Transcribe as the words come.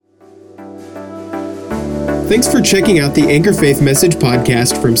Thanks for checking out the Anchor Faith Message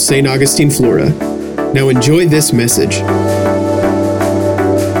podcast from St. Augustine, Florida. Now enjoy this message.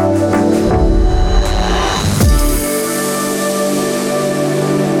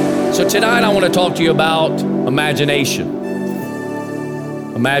 So tonight I want to talk to you about imagination.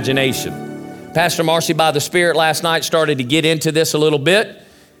 Imagination. Pastor Marcy, by the Spirit, last night started to get into this a little bit.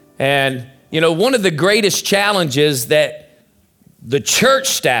 And, you know, one of the greatest challenges that the church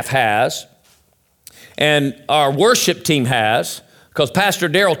staff has and our worship team has, because Pastor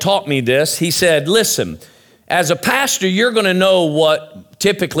Darrell taught me this, he said, listen, as a pastor, you're going to know what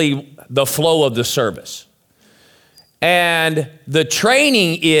typically the flow of the service. And the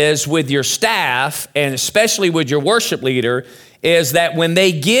training is with your staff, and especially with your worship leader, is that when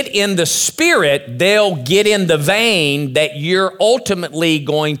they get in the spirit, they'll get in the vein that you're ultimately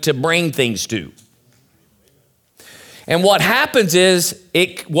going to bring things to. And what happens is,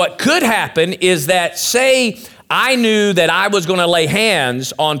 what could happen is that, say, I knew that I was going to lay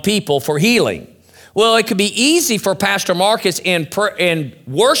hands on people for healing. Well, it could be easy for Pastor Marcus in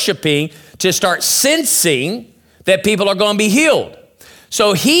worshiping to start sensing that people are going to be healed.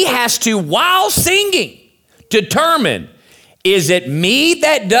 So he has to, while singing, determine, is it me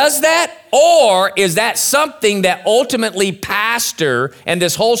that does that? Or is that something that ultimately pastor and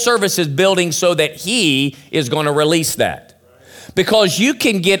this whole service is building so that he is going to release that? Because you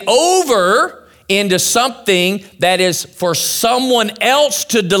can get over into something that is for someone else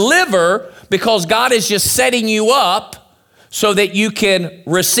to deliver because God is just setting you up so that you can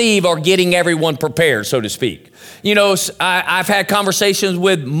receive or getting everyone prepared, so to speak. You know, I've had conversations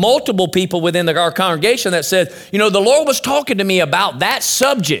with multiple people within our congregation that said, you know, the Lord was talking to me about that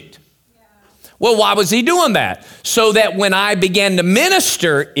subject. Yeah. Well, why was he doing that? So that when I began to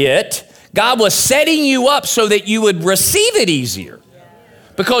minister it, God was setting you up so that you would receive it easier.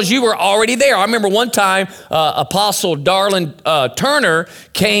 Because you were already there. I remember one time, Apostle Darlin Turner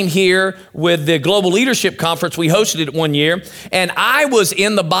came here with the Global Leadership Conference. We hosted it one year, and I was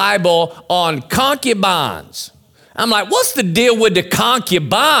in the Bible on concubines. I'm like, what's the deal with the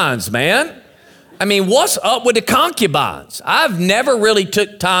concubines, man? I mean, what's up with the concubines? I've never really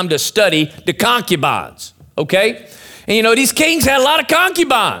took time to study the concubines, okay? And you know, these kings had a lot of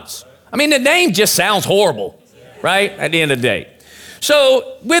concubines. I mean, the name just sounds horrible, right? At the end of the day.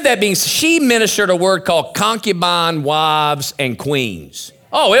 So with that being said, she ministered a word called concubine, wives, and queens.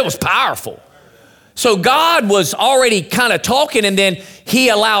 Oh, it was powerful. So God was already kind of talking, and then he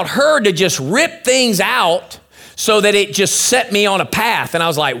allowed her to just rip things out so that it just set me on a path. And I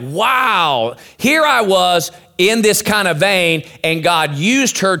was like, wow, here I was in this kind of vein, and God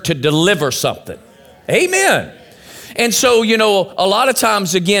used her to deliver something. Amen. And so, you know, a lot of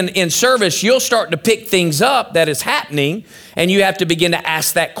times, again, in service, you'll start to pick things up that is happening, and you have to begin to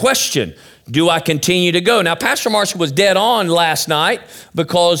ask that question. Do I continue to go? Now, Pastor Marshall was dead on last night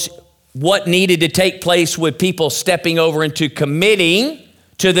because what needed to take place with people stepping over into committing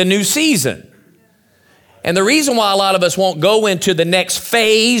to the new season. And the reason why a lot of us won't go into the next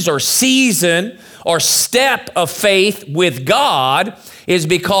phase or season or step of faith with God is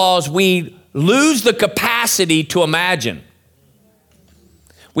because we lose the capacity to imagine.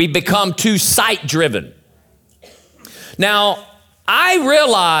 We become too sight-driven. Now, I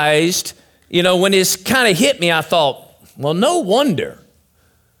realized, you know, when this kind of hit me, I thought, well, no wonder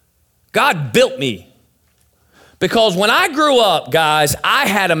God built me. Because when I grew up, guys, I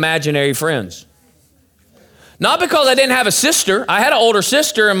had imaginary friends. Not because I didn't have a sister. I had an older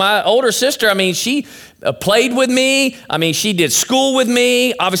sister, and my older sister, I mean, she played with me. I mean, she did school with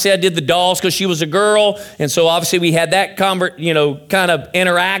me. Obviously, I did the dolls because she was a girl, and so obviously we had that kind of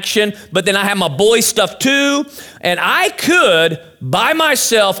interaction. But then I had my boy stuff too, and I could, by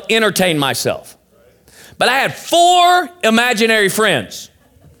myself, entertain myself. But I had 4 imaginary friends.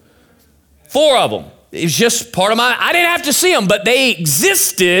 4 of them. It was just part of I didn't have to see them, but they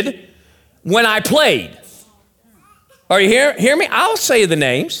existed when I played. Are you hear me? I'll say the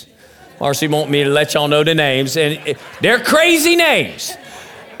names. Marcy want me to let y'all know the names, and they're crazy names.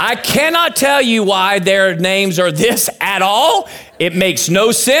 I cannot tell you why their names are this at all. It makes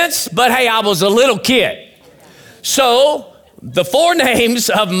no sense, but hey, I was a little kid. So the 4 names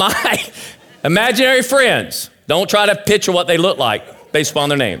of my imaginary friends, don't try to picture what they look like based upon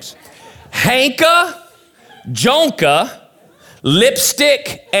their names. Hanka, Jonka,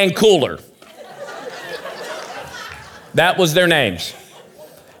 Lipstick, and Cooler. That was their names.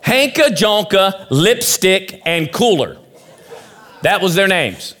 Hanka, Jonka, Lipstick, and Cooler. That was their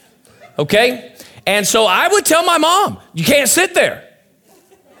names. Okay? And so I would tell my mom, you can't sit there.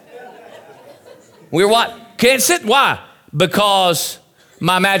 We were what? Can't sit. Why? Because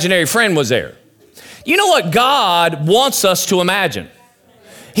my imaginary friend was there. You know what God wants us to imagine?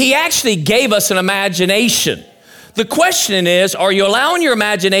 He actually gave us an imagination. The question is, are you allowing your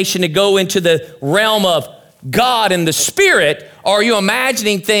imagination to go into the realm of God and the Spirit, or are you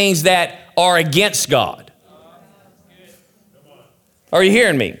imagining things that are against God? Are you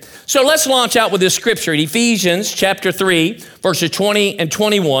hearing me? So let's launch out with this scripture. Ephesians chapter 3, verses 20 and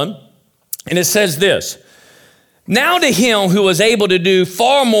 21. And it says this, now to him who is able to do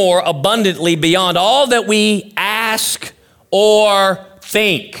far more abundantly beyond all that we ask or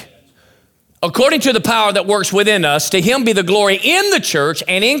think, according to the power that works within us, to him be the glory in the church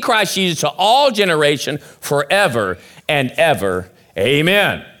and in Christ Jesus to all generation forever and ever.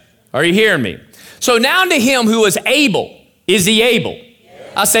 Amen. Are you hearing me? So now to him who is able. Is he able?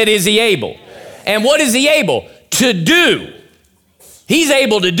 I said, is he able? And what is he able? To do. He's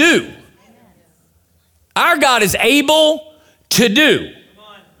able to do. Our God is able to do.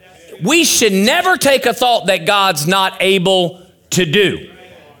 We should never take a thought that God's not able to do.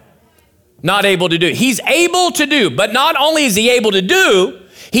 Not able to do. He's able to do, but not only is he able to do,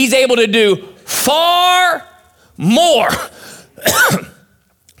 he's able to do far more.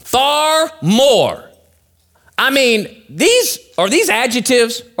 Far more. I mean, are these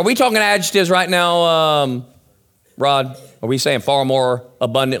adjectives? Are we talking adjectives right now, Rod? Are we saying far more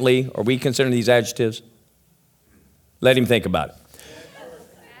abundantly? Are we considering these adjectives? Let him think about it.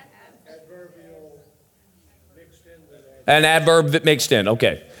 An adverb mixed in,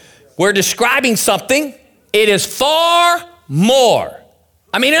 okay. We're describing something. It is far more.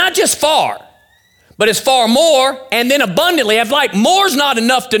 I mean, not just far, but it's far more and then abundantly. I'm like, more's not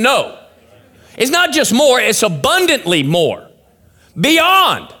enough to know. It's not just more, it's abundantly more.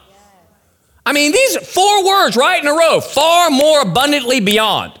 Beyond. I mean, these 4 words right in a row. Far more abundantly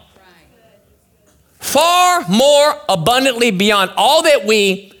beyond. Far more abundantly beyond all that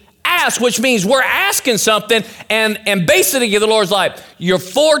we ask, which means we're asking something, and basically the Lord's like, you're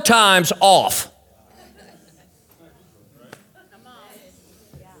 4 times off.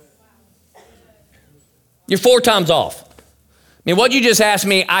 You're 4 times off. I mean, what you just asked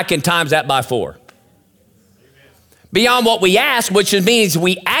me, I can times that by 4. Beyond what we asked, which means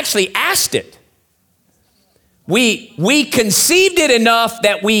we actually asked it. We conceived it enough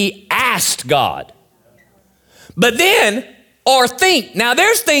that we asked God. But then, or think. Now,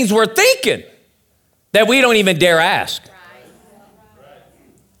 there's things we're thinking that we don't even dare ask.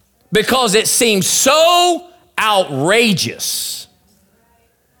 Because it seems so outrageous.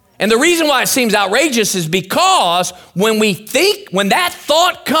 And the reason why it seems outrageous is because when that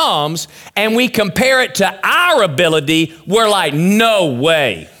thought comes and we compare it to our ability, we're like, no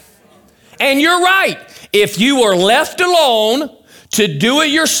way. And you're right. If you were left alone to do it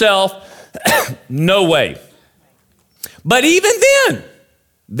yourself, no way. But even then,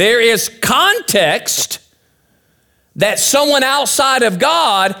 there is context that someone outside of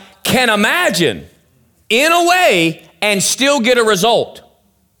God can imagine in a way and still get a result.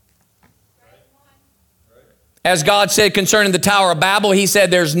 As God said concerning the Tower of Babel, he said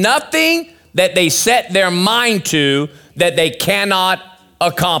there's nothing that they set their mind to that they cannot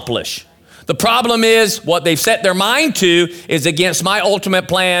accomplish. The problem is what they've set their mind to is against my ultimate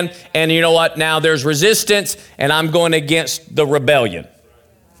plan. And you know what? Now there's resistance and I'm going against the rebellion.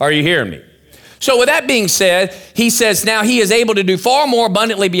 Are you hearing me? So with that being said, he says now he is able to do far more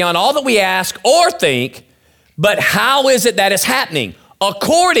abundantly beyond all that we ask or think. But how is it that it's happening?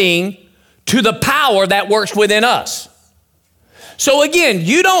 According to the power that works within us. So again,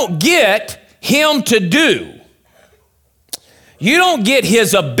 you don't get him to do. You don't get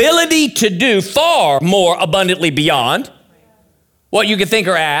his ability to do far more abundantly beyond what you can think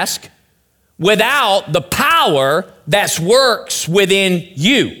or ask without the power that works within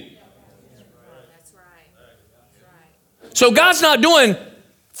you. That's right. So God's not doing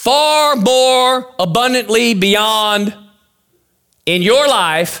far more abundantly beyond in your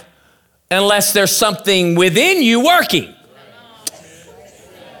life unless there's something within you working.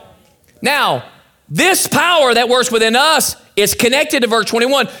 Now, this power that works within us is connected to verse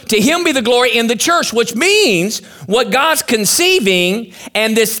 21. To him be the glory in the church, which means what God's conceiving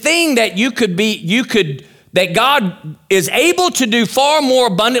and this thing that that God is able to do far more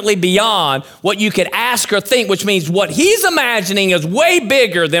abundantly beyond what you could ask or think, which means what he's imagining is way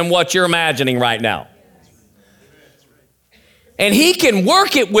bigger than what you're imagining right now. And he can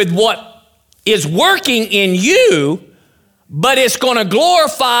work it with what is working in you, but it's going to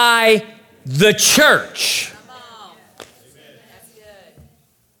glorify the church.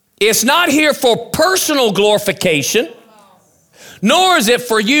 It's not here for personal glorification, nor is it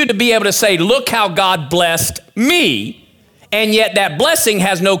for you to be able to say, look how God blessed me, and yet that blessing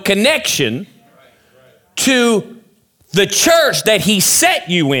has no connection to the church that he set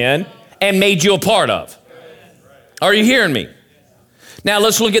you in and made you a part of. Are you hearing me? Now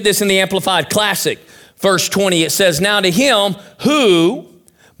let's look at this in the Amplified Classic. Verse 20, it says, now to him who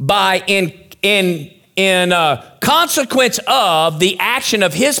by consequence of the action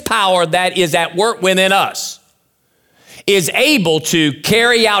of his power that is at work within us, is able to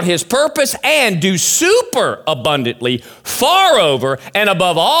carry out his purpose and do super abundantly, far over and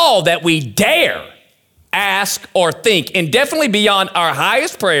above all that we dare ask or think, and definitely beyond our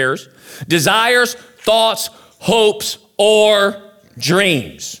highest prayers, desires, thoughts, hopes, or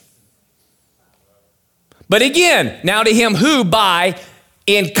dreams. But again, now to him who by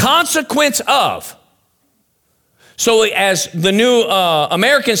in consequence of. So as the New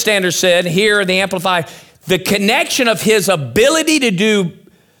American Standard said here in the Amplified, the connection of his ability to do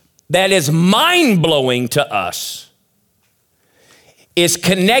that is mind-blowing to us is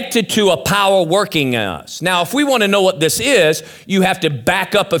connected to a power working in us. Now, if we want to know what this is, you have to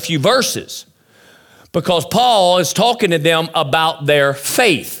back up a few verses because Paul is talking to them about their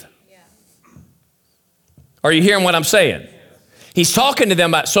faith. Are you hearing what I'm saying? He's talking to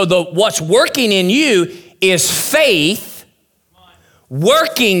them about, what's working in you is faith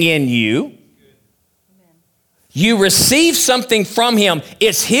working in you. You receive something from him.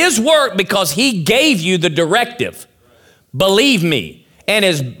 It's his work because he gave you the directive. Believe me. And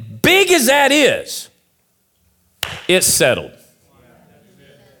as big as that is, it's settled.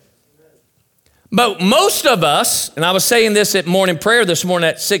 But most of us, and I was saying this at morning prayer this morning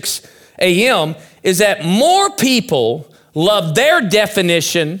at 6 a.m., is that more people love their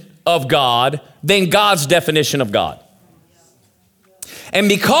definition of God than God's definition of God. And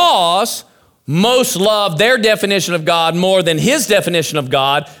because most love their definition of God more than his definition of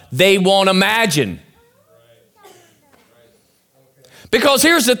God, they won't imagine. Because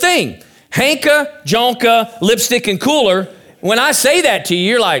here's the thing, Hanka, Jonka, lipstick, and cooler, when I say that to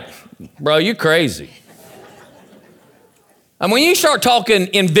you, you're like, bro, you crazy. And when you start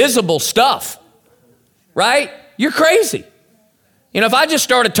talking invisible stuff, right, you're crazy. You know, if I just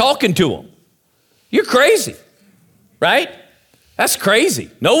started talking to them, you're crazy, right? That's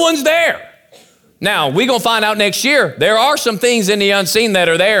crazy. No one's there. Now, we're going to find out next year, there are some things in the unseen that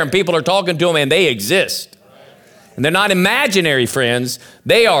are there and people are talking to them and they exist. And they're not imaginary friends.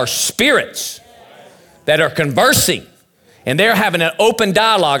 They are spirits that are conversing. And they're having an open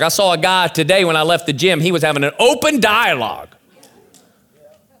dialogue. I saw a guy today when I left the gym. He was having an open dialogue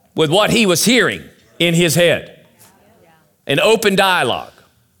with what he was hearing in his head. An open dialogue.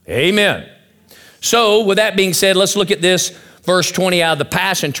 Amen. So with that being said, let's look at this verse 20 out of the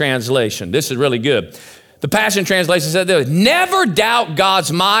Passion Translation. This is really good. The Passion Translation said this, never doubt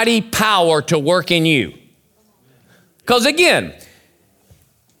God's mighty power to work in you. Because again,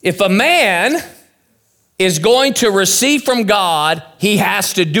 if a man is going to receive from God, he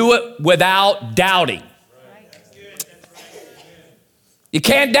has to do it without doubting. You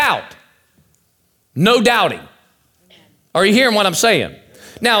can't doubt. No doubting. Are you hearing what I'm saying?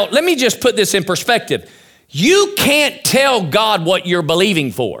 Now, let me just put this in perspective. You can't tell God what you're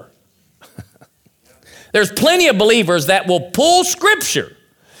believing for. There's plenty of believers that will pull scripture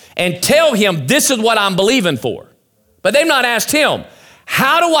and tell him this is what I'm believing for. But they've not asked him,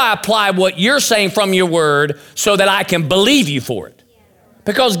 how do I apply what you're saying from your word so that I can believe you for it?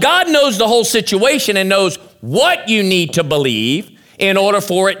 Because God knows the whole situation and knows what you need to believe in order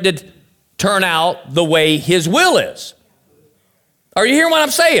for it to turn out the way his will is. Are you hearing what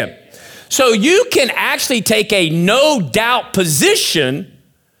I'm saying? So you can actually take a no doubt position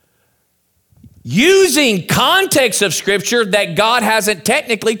using context of scripture that God hasn't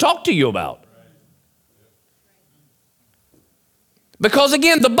technically talked to you about. Because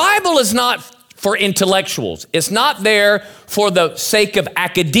again, the Bible is not for intellectuals. It's not there for the sake of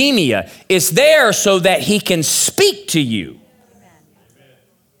academia. It's there so that he can speak to you.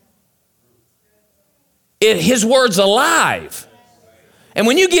 His word's alive. And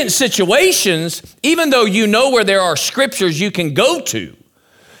when you get in situations, even though you know where there are scriptures you can go to,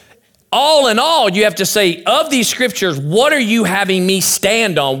 all in all, you have to say, of these scriptures, what are you having me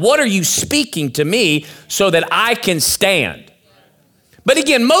stand on? What are you speaking to me so that I can stand? But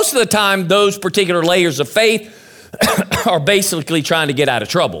again, most of the time, those particular layers of faith are basically trying to get out of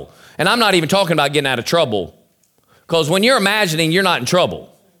trouble. And I'm not even talking about getting out of trouble, because when you're imagining, you're not in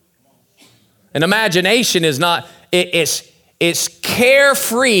trouble. And imagination is not, it's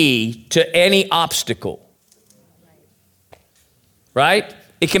carefree to any obstacle, right?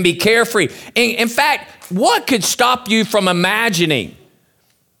 It can be carefree. In fact, what could stop you from imagining?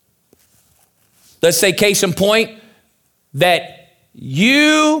 Let's say, case in point, that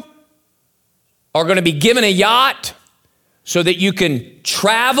you are going to be given a yacht so that you can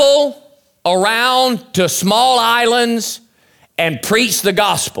travel around to small islands and preach the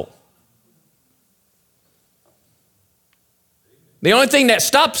gospel. The only thing that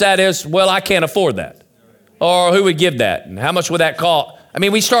stops that is, well, I can't afford that. Or who would give that? And how much would that cost? I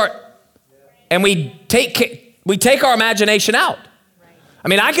mean, we start and we take our imagination out. I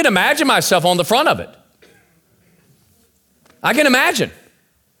mean, I can imagine myself on the front of it. I can imagine.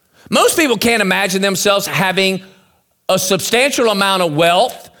 Most people can't imagine themselves having a substantial amount of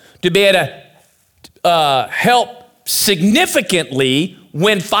wealth to be able to help significantly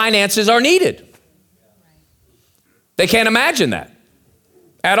when finances are needed. They can't imagine that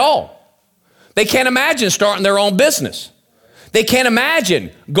at all. They can't imagine starting their own business. They can't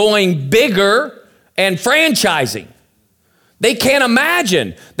imagine going bigger and franchising. They can't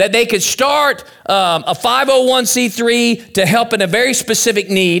imagine that they could start a 501c3 to help in a very specific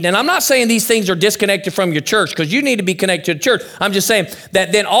need. And I'm not saying these things are disconnected from your church, because you need to be connected to the church. I'm just saying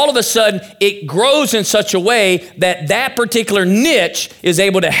that then all of a sudden it grows in such a way that that particular niche is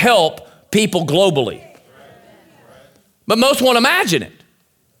able to help people globally. But most won't imagine it,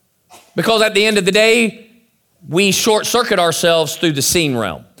 because at the end of the day, we short circuit ourselves through the seen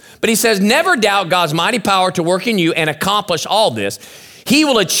realm. But he says, never doubt God's mighty power to work in you and accomplish all this. He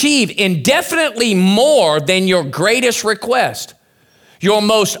will achieve indefinitely more than your greatest request, your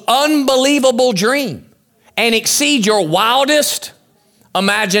most unbelievable dream, and exceed your wildest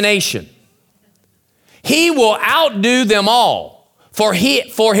imagination. He will outdo them all, for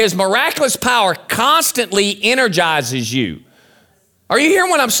his miraculous power constantly energizes you. Are you hearing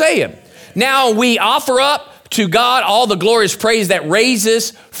what I'm saying? Now we offer up to God all the glorious praise that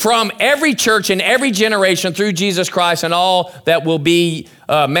raises from every church in every generation through Jesus Christ, and all that will be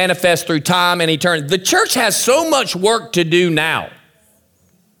manifest through time and eternity. The church has so much work to do now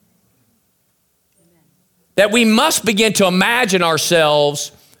that we must begin to imagine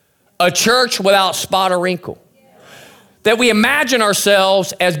ourselves a church without spot or wrinkle. That we imagine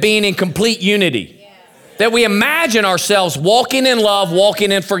ourselves as being in complete unity. That we imagine ourselves walking in love,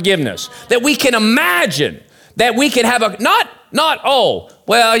 walking in forgiveness. That we can imagine that we could have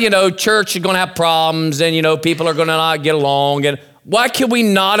church is going to have problems, and, people are going to not get along. And why can we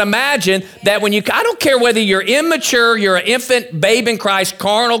not imagine that I don't care whether you're immature, you're an infant, babe in Christ,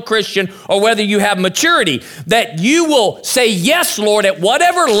 carnal Christian, or whether you have maturity, that you will say, yes, Lord, at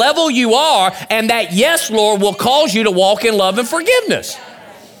whatever level you are, and that yes, Lord, will cause you to walk in love and forgiveness.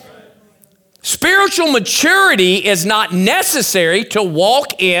 Spiritual maturity is not necessary to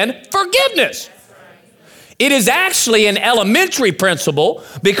walk in forgiveness. It is actually an elementary principle,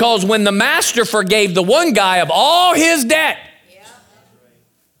 because when the master forgave the one guy of all his debt,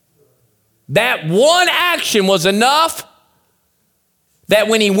 that one action was enough that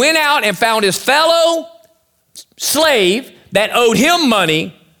when he went out and found his fellow slave that owed him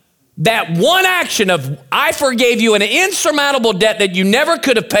money, that one action of, I forgave you an insurmountable debt that you never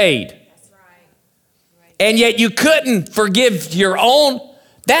could have paid. And yet you couldn't forgive your own.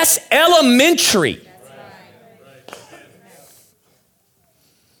 That's elementary.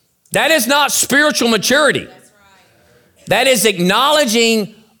 That is not spiritual maturity. That is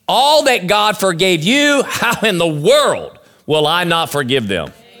acknowledging all that God forgave you. How in the world will I not forgive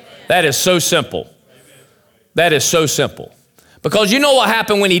them? That is so simple. That is so simple. Because you know what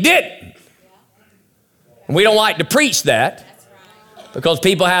happened when he didn't. And we don't like to preach that, because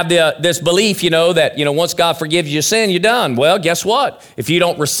people have this belief, that, once God forgives you sin, you're done. Well, guess what? If you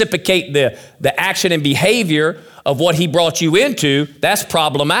don't reciprocate the action and behavior of what he brought you into, that's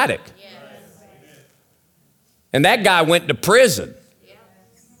problematic. Yes. And that guy went to prison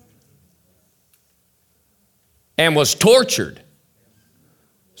and was tortured.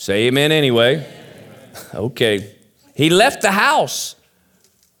 Say amen anyway. Okay. He left the house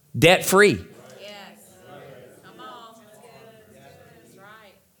debt-free.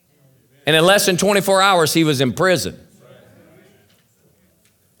 And in less than 24 hours, he was in prison.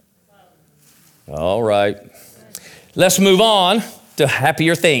 All right. Let's move on to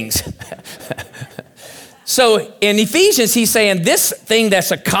happier things. So in Ephesians, he's saying this thing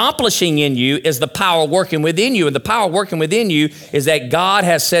that's accomplishing in you is the power working within you. And the power working within you is that God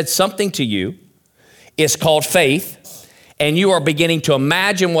has said something to you. It's called faith. And you are beginning to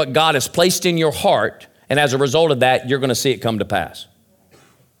imagine what God has placed in your heart. And as a result of that, you're going to see it come to pass.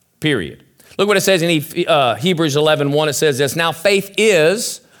 Period. Look what it says in Hebrews 11:1. It says this: now faith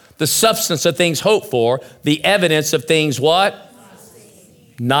is the substance of things hoped for, the evidence of things what?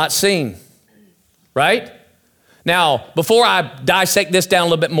 Not seen. Right? Now, before I dissect this down a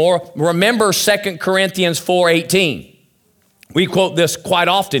little bit more, remember 2 Corinthians 4:18. We quote this quite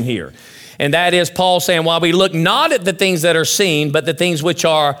often here. And that is Paul saying, while we look not at the things that are seen, but the things which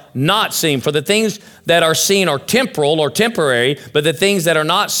are not seen. For the things that are seen are temporal or temporary, but the things that are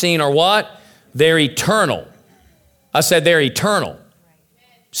not seen are what? They're eternal. I said they're eternal.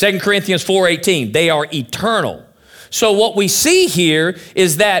 2 Corinthians 4:18, they are eternal. So what we see here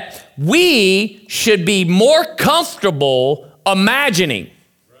is that we should be more comfortable imagining.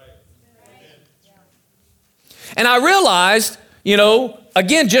 And I realized,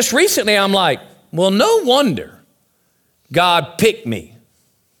 again, just recently, I'm like, well, no wonder God picked me.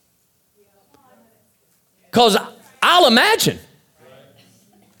 Because I'll imagine.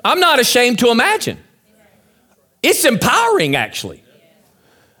 I'm not ashamed to imagine. It's empowering, actually.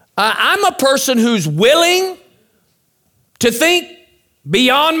 I'm a person who's willing to think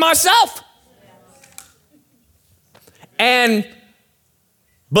beyond myself and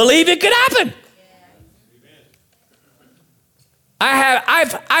believe it could happen.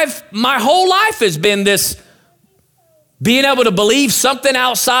 My whole life has been this being able to believe something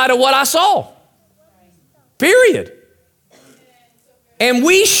outside of what I saw. Period. And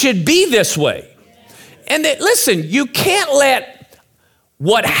we should be this way. And listen, you can't let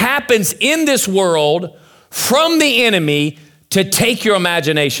what happens in this world from the enemy to take your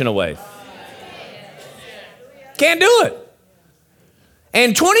imagination away. Can't do it.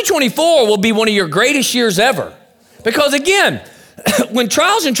 And 2024 will be one of your greatest years ever. Because again, when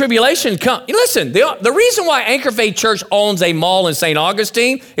trials and tribulation come, listen, the reason why Anchor Faith Church owns a mall in St.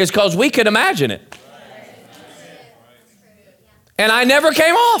 Augustine is because we could imagine it. And I never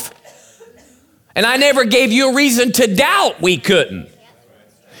came off. And I never gave you a reason to doubt we couldn't.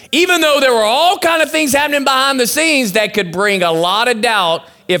 Even though there were all kind of things happening behind the scenes that could bring a lot of doubt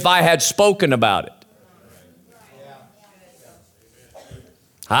if I had spoken about it.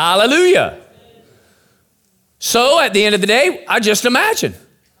 Hallelujah. So at the end of the day, I just imagine.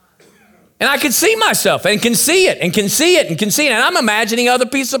 And I can see myself and can see it and can see it and can see it. And I'm imagining other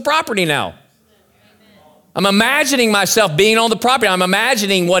pieces of property now. I'm imagining myself being on the property. I'm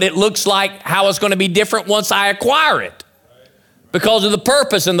imagining what it looks like, how it's going to be different once I acquire it because of the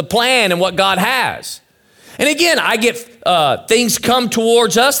purpose and the plan and what God has. And again, I get things come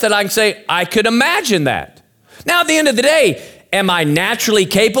towards us that I can say, I could imagine that. Now, at the end of the day, am I naturally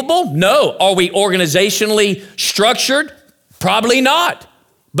capable? No. Are we organizationally structured? Probably not.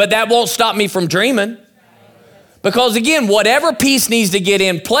 But that won't stop me from dreaming. Because again, whatever piece needs to get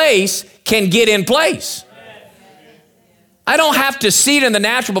in place can get in place. I don't have to see it in the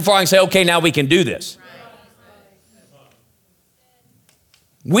natural before I can say, okay, now we can do this.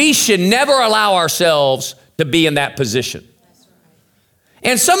 We should never allow ourselves to be in that position.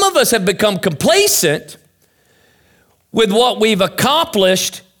 And some of us have become complacent with what we've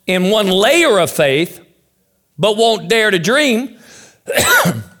accomplished in one layer of faith, but won't dare to dream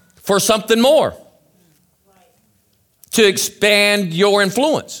for something more to expand your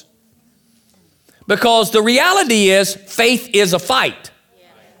influence. Because the reality is, faith is a fight.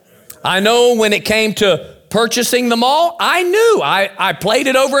 I know when it came to purchasing the mall, I knew. I played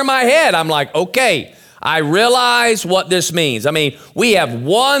it over in my head. I'm like, okay, I realize what this means. I mean, we have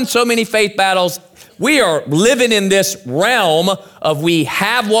won so many faith battles. We are living in this realm of we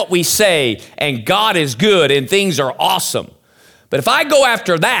have what we say, and God is good, and things are awesome. But if I go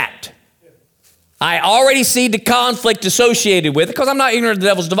after that, I already see the conflict associated with it because I'm not ignorant of the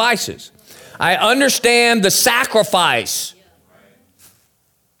devil's devices. I understand the sacrifice.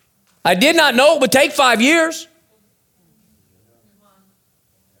 I did not know it would take 5 years.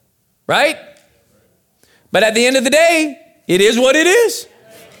 Right? But at the end of the day, it is what it is.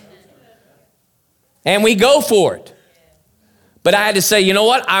 And we go for it. But I had to say, you know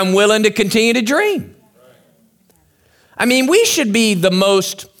what? I'm willing to continue to dream. I mean, we should be the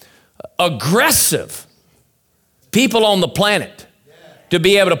most aggressive people on the planet to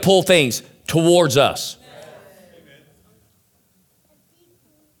be able to pull things towards us.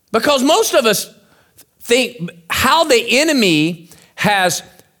 Because most of us think how the enemy has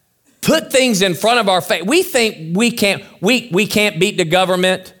put things in front of our face. We think we can't beat the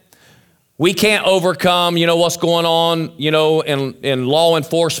government. We can't overcome, what's going on, in law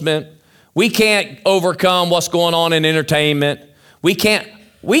enforcement. We can't overcome what's going on in entertainment. We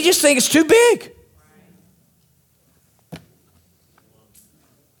just think it's too big.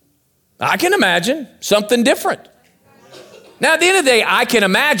 I can imagine something different. Now, at the end of the day, I can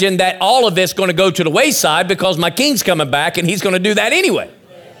imagine that all of this is going to go to the wayside because my king's coming back and he's going to do that anyway.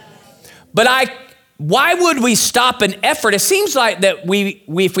 But why would we stop an effort? It seems like that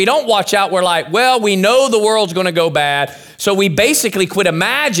if we don't watch out, we're like, well, we know the world's going to go bad. So we basically quit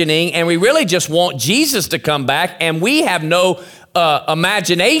imagining and we really just want Jesus to come back, and we have no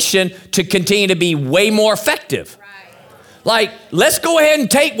imagination to continue to be way more effective. Like, let's go ahead and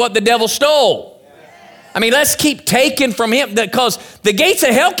take what the devil stole. I mean, let's keep taking from him, because the gates of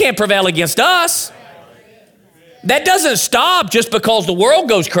hell can't prevail against us. That doesn't stop just because the world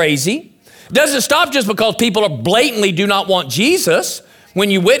goes crazy. It doesn't stop just because people are blatantly do not want Jesus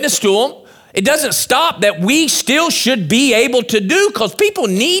when you witness to them. It doesn't stop that we still should be able to do, because people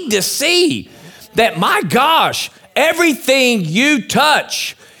need to see that, my gosh, everything you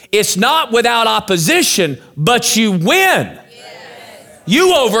touch, it's not without opposition, but you win. Yes.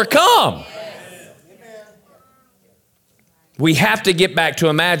 You overcome. Yes. We have to get back to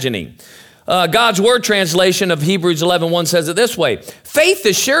imagining. God's Word translation of Hebrews 11:1 says it this way: faith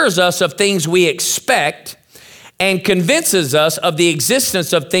assures us of things we expect and convinces us of the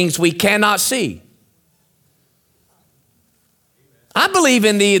existence of things we cannot see. I believe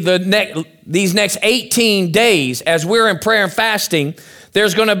in these next 18 days, as we're in prayer and fasting,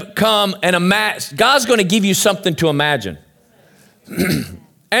 there's going to come God's going to give you something to imagine.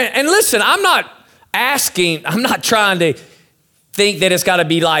 and listen, I'm not trying to think that it's got to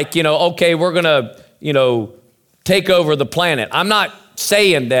be like, okay, we're going to, take over the planet. I'm not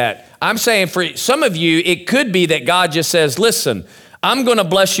saying that. I'm saying for some of you, it could be that God just says, listen, I'm going to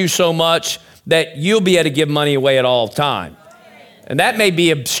bless you so much that you'll be able to give money away at all time. And that may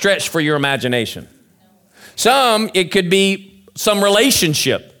be a stretch for your imagination. Some, it could be some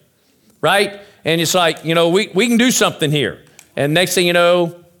relationship, right? And it's like, we can do something here. And next thing you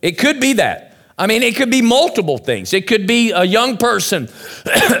know, it could be that. I mean, it could be multiple things. It could be a young person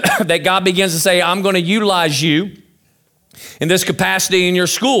that God begins to say, I'm going to utilize you in this capacity in your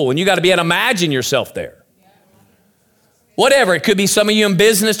school. And you got to be able to imagine yourself there. Whatever, it could be some of you in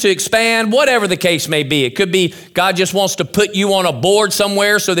business to expand, whatever the case may be. It could be God just wants to put you on a board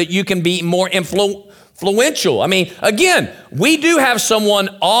somewhere so that you can be more influential. I mean, again, we do have someone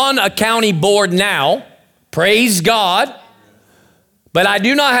on a county board now, praise God, but I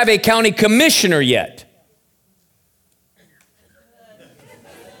do not have a county commissioner yet.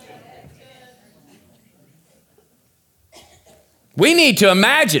 We need to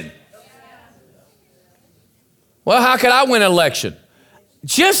imagine. Well, how could I win an election?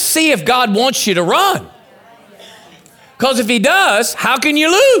 Just see if God wants you to run. Because if he does, how can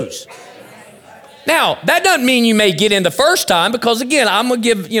you lose? Now, that doesn't mean you may get in the first time, because again, I'm going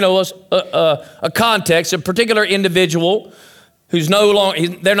to give, a context, a particular individual who's no longer,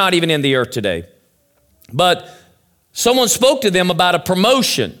 they're not even in the earth today. But someone spoke to them about a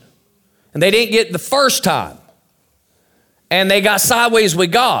promotion, and they didn't get the first time. And they got sideways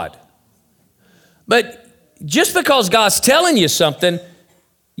with God. But just because God's telling you something,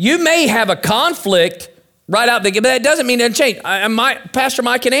 you may have a conflict right out there, but that doesn't mean it doesn't change. Pastor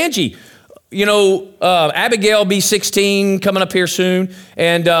Mike and Angie, Abigail will be 16 coming up here soon.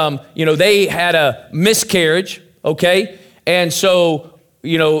 And, they had a miscarriage, okay? And so,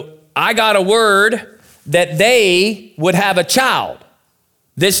 I got a word that they would have a child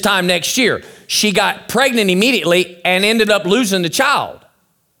this time next year. She got pregnant immediately and ended up losing the child.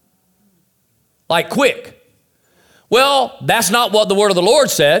 Like quick. Well, that's not what the word of the Lord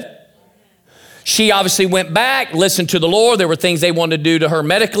said. She obviously went back, listened to the Lord. There were things they wanted to do to her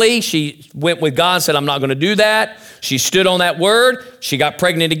medically. She went with God and said, I'm not going to do that. She stood on that word. She got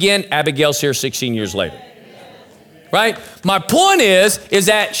pregnant again. Abigail's here 16 years later. Right? My point is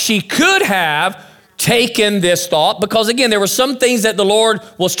that she could have taken this thought, because again, there were some things that the Lord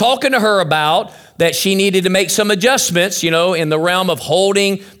was talking to her about that she needed to make some adjustments, in the realm of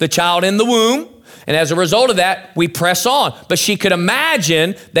holding the child in the womb. And as a result of that, we press on. But she could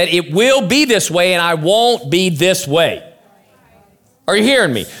imagine that it will be this way and I won't be this way. Are you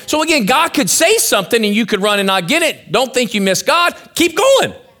hearing me? So again, God could say something and you could run and not get it. Don't think you miss God. Keep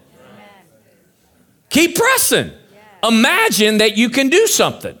going. Keep pressing. Imagine that you can do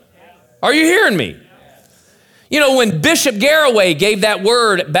something. Are you hearing me? When Bishop Garraway gave that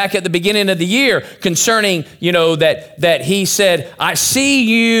word back at the beginning of the year concerning, that he said, I see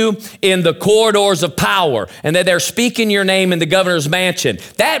you in the corridors of power, and that they're speaking your name in the governor's mansion.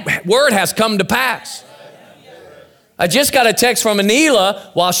 That word has come to pass. I just got a text from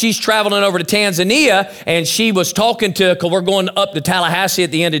Anila while she's traveling over to Tanzania, and she was talking because we're going up to Tallahassee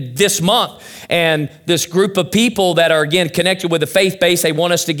at the end of this month. And this group of people that are, again, connected with the faith base, they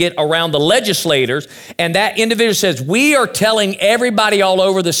want us to get around the legislators. And that individual says, we are telling everybody all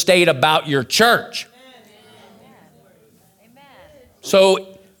over the state about your church. Amen.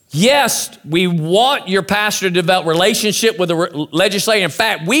 So, yes, we want your pastor to develop relationship with the legislator. In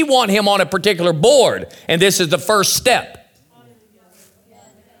fact, we want him on a particular board, and this is the first step.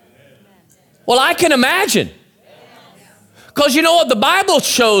 Well, I can imagine. Because you know what? The Bible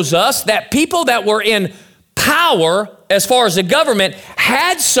shows us that people that were in power, as far as the government,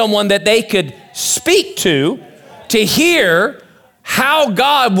 had someone that they could speak to hear how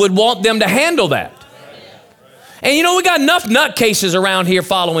God would want them to handle that. And you know, we got enough nutcases around here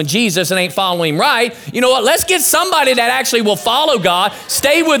following Jesus and ain't following him right. You know what? Let's get somebody that actually will follow God,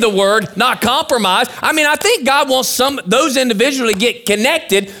 stay with the word, not compromise. I mean, I think God wants those individuals to get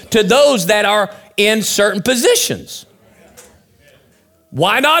connected to those that are in certain positions.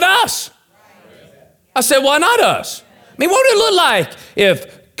 Why not us? I said, why not us? I mean, what would it look like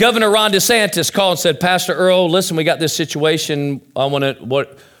if Governor Ron DeSantis called and said, Pastor Earl, listen, we got this situation.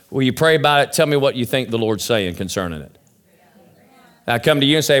 Will you pray about it? Tell me what you think the Lord's saying concerning it. I come to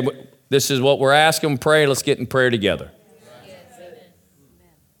you and say, this is what we're asking, pray, let's get in prayer together.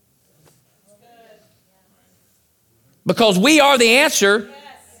 Because we are the answer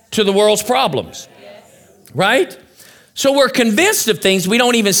to the world's problems, right? So we're convinced of things we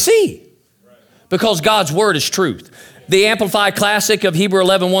don't even see because God's word is truth. The Amplified Classic of Hebrew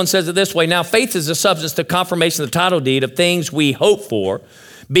 11:1 says it this way, now faith is the substance, the confirmation, the title deed of things we hope for,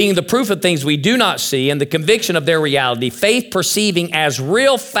 being the proof of things we do not see and the conviction of their reality, faith perceiving as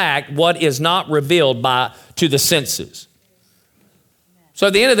real fact what is not revealed to the senses. So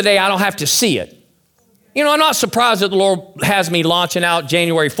at the end of the day, I don't have to see it. You know, I'm not surprised that the Lord has me launching out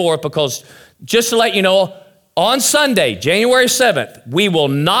January 4th because just to let you know, on Sunday, January 7th, we will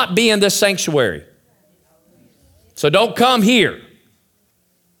not be in this sanctuary. So don't come here.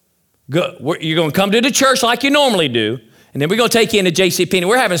 You're going to come to the church like you normally do. And then we're going to take you into JCPenney.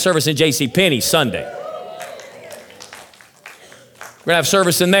 We're having service in JCPenney Sunday. We're going to have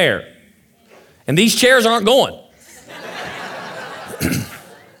service in there. And these chairs aren't going.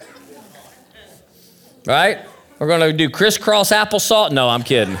 Right? We're going to do crisscross applesauce. No, I'm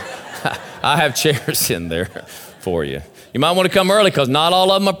kidding. I have chairs in there for you. You might want to come early because not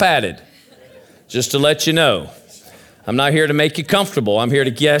all of them are padded. Just to let you know. I'm not here to make you comfortable. I'm here to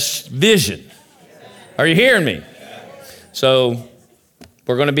guess vision. Are you hearing me? So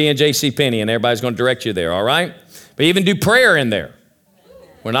we're going to be in JCPenney and everybody's going to direct you there, all right? But even do prayer in there.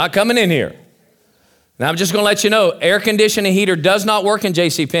 We're not coming in here. Now I'm just going to let you know, air conditioning heater does not work in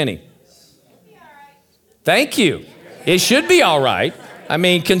JCPenney. Thank you. It should be all right. I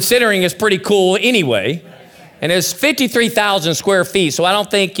mean, considering it's pretty cool anyway. And it's 53,000 square feet. So I don't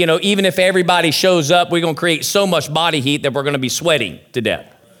think, you know, even if everybody shows up, we're going to create so much body heat that we're going to be sweating to death.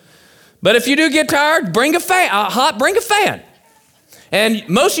 But if you do get tired, bring a fan, bring a fan. And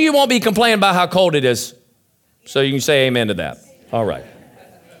most of you won't be complaining about how cold it is. So you can say amen to that. All right.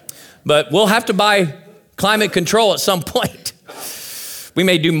 But we'll have to buy climate control at some point. We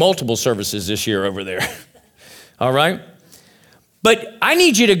may do multiple services this year over there. All right. But I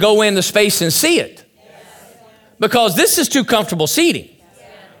need you to go in the space and see it. Because this is too comfortable seating.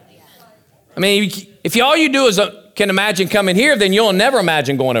 I mean, if all you do is can imagine coming here, then you'll never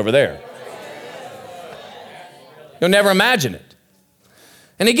imagine going over there. You'll never imagine it.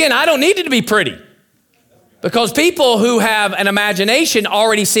 And again, I don't need it to be pretty. Because people who have an imagination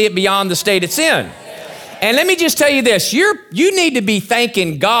already see it beyond the state it's in. And let me just tell you this, you need to be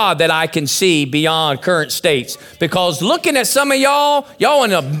thanking God that I can see beyond current states. Because looking at some of y'all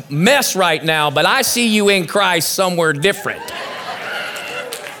in a mess right now, but I see you in Christ somewhere different.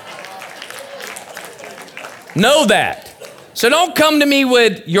 Know that. So don't come to me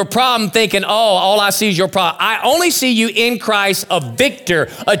with your problem thinking, oh, all I see is your problem. I only see you in Christ, a victor,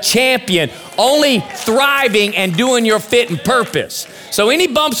 a champion, only thriving and doing your fit and purpose. So any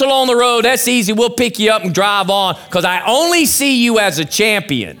bumps along the road, that's easy. We'll pick you up and drive on because I only see you as a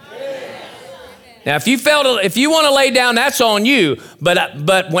champion. Now, if you want to lay down, that's on you. But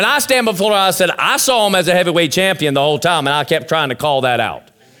when I stand before I said, I saw him as a heavyweight champion the whole time, and I kept trying to call that out.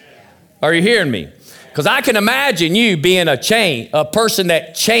 Are you hearing me? Because I can imagine you being a person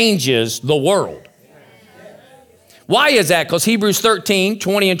that changes the world. Why is that? Because Hebrews 13,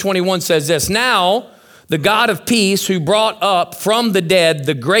 20 and 21 says this, now the God of peace who brought up from the dead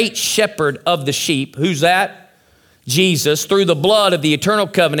the great shepherd of the sheep, who's that? Jesus, through the blood of the eternal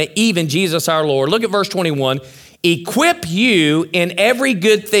covenant, even Jesus our Lord. Look at verse 21. Equip you in every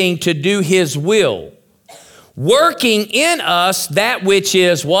good thing to do his will, working in us that which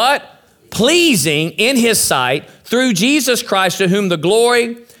is what? Pleasing in his sight, through Jesus Christ, to whom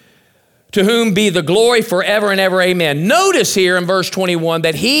be the glory forever and ever. Amen. Notice here in verse 21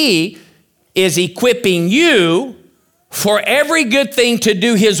 that he is equipping you for every good thing to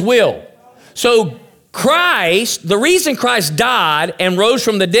do his will. So Christ, the reason Christ died and rose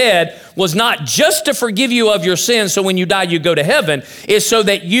from the dead was not just to forgive you of your sins so when you die you go to heaven, is so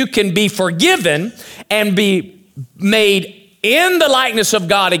that you can be forgiven and be made in the likeness of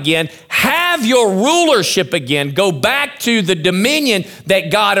God again, have your rulership again, go back to the dominion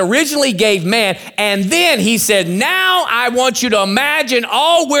that God originally gave man, and then he said, now I want you to imagine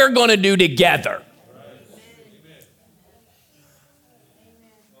all we're going to do together.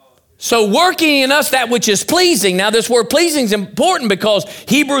 So working in us that which is pleasing. Now this word pleasing is important because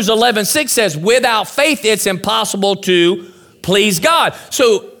Hebrews 11:6 says, without faith it's impossible to please God.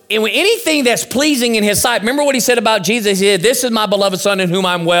 So anything that's pleasing in his sight, remember what he said about Jesus? He said, this is my beloved son in whom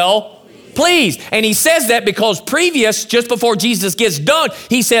I'm well pleased. And he says that because just before Jesus gets done,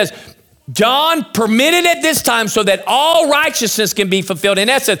 he says, John permitted at this time so that all righteousness can be fulfilled. In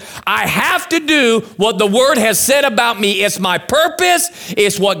essence, I have to do what the word has said about me. It's my purpose.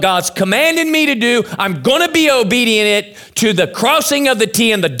 It's what God's commanded me to do. I'm going to be obedient to the crossing of the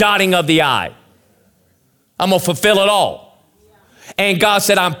T and the dotting of the I. I'm going to fulfill it all. And God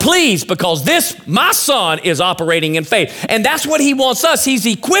said, I'm pleased because my son is operating in faith. And that's what he wants us. He's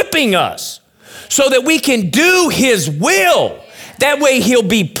equipping us so that we can do his will. That way he'll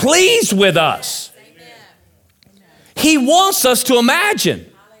be pleased with us. Amen. He wants us to imagine.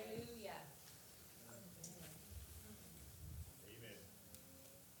 Hallelujah.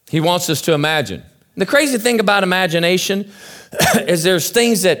 He wants us to imagine. The crazy thing about imagination is there's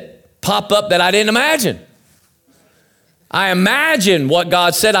things that pop up that I didn't imagine. I imagine what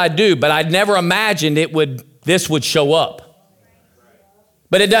God said I'd do, but I'd never imagined this would show up.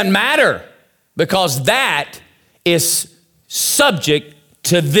 But it doesn't matter because that is subject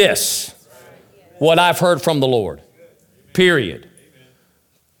to this, what I've heard from the Lord, period.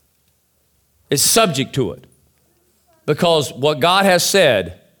 It's subject to it because what God has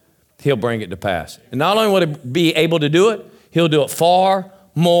said, he'll bring it to pass. And not only will he be able to do it, he'll do it far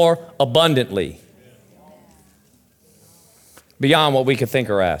more abundantly beyond what we could think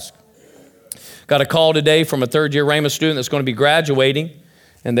or ask. Got a call today from a third-year Rhema student that's going to be graduating.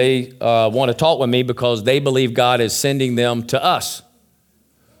 And they want to talk with me because they believe God is sending them to us.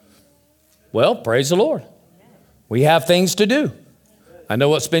 Well, praise the Lord. We have things to do. I know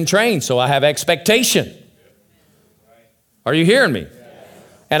what's been trained, so I have expectation. Are you hearing me?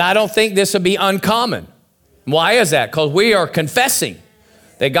 And I don't think this will be uncommon. Why is that? Because we are confessing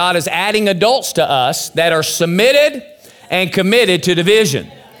that God is adding adults to us that are submitted and committed to the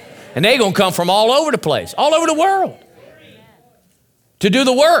vision. And they're going to come from all over the place, all over the world, to do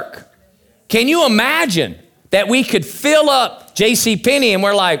the work. Can you imagine that we could fill up JCPenney and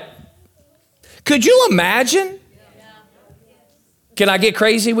we're like, could you imagine? Can I get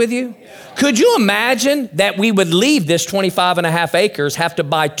crazy with you? Could you imagine that we would leave this 25 and a half acres, have to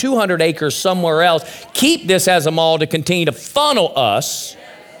buy 200 acres somewhere else, keep this as a mall to continue to funnel us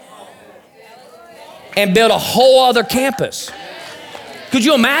and build a whole other campus? Could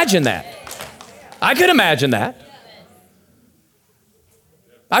you imagine that? I could imagine that.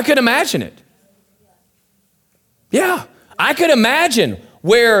 I could imagine it. Yeah, I could imagine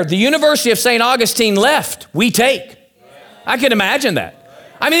where the University of St. Augustine left, we take. I could imagine that.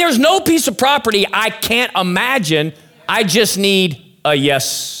 I mean, there's no piece of property I can't imagine. I just need a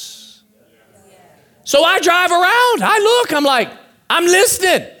yes. So I drive around. I look. I'm like, I'm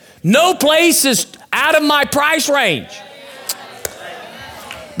listening. No place is out of my price range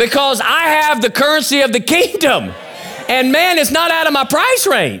because I have the currency of the kingdom. And man, it's not out of my price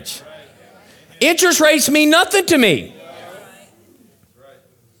range. Interest rates mean nothing to me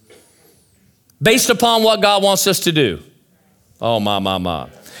based upon what God wants us to do. Oh, my.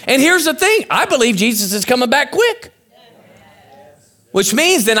 And here's the thing. I believe Jesus is coming back quick, which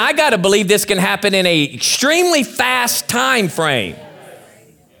means then I got to believe this can happen in an extremely fast time frame.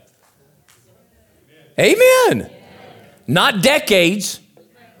 Amen. Not decades.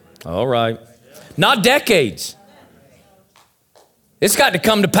 All right. Not decades. It's got to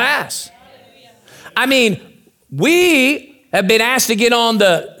come to pass. I mean, we have been asked to get on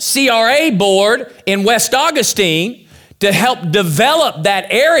the CRA board in West Augustine to help develop that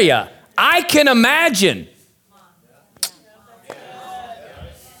area. I can imagine.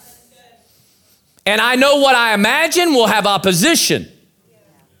 And I know what I imagine will have opposition.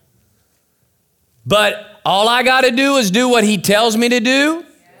 But all I got to do is do what he tells me to do,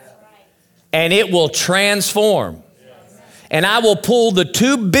 and it will transform. And I will pull the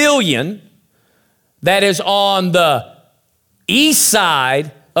 $2 billion that is on the east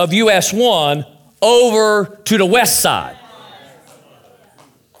side of US 1 over to the west side.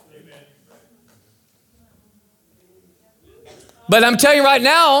 But I'm telling you right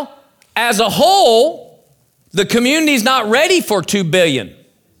now, as a whole, the community's not ready for $2 billion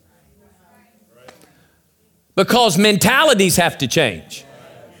because mentalities have to change.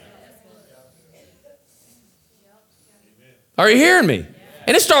 Are you hearing me?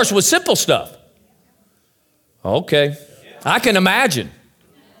 And it starts with simple stuff. Okay. I can imagine.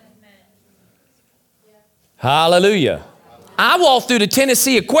 Hallelujah. I walked through the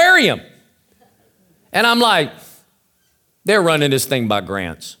Tennessee Aquarium and I'm like, they're running this thing by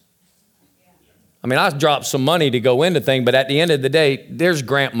grants. I mean, I dropped some money to go into thing, but at the end of the day, there's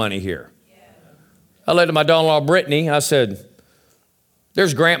grant money here. I looked at my daughter-in-law, Brittany, I said,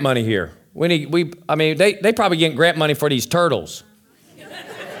 there's grant money here. They probably get grant money for these turtles. I'm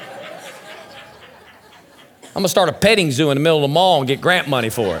gonna start a petting zoo in the middle of the mall and get grant money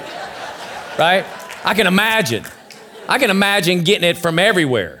for it, right? I can imagine getting it from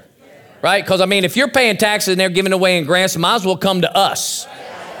everywhere, right? Because if you're paying taxes and they're giving away in grants, it might as well come to us.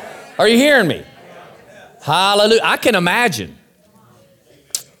 Are you hearing me? Hallelujah. I can imagine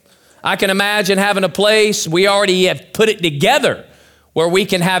having a place, we already have put it together, where we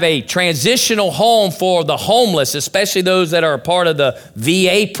can have a transitional home for the homeless, especially those that are a part of the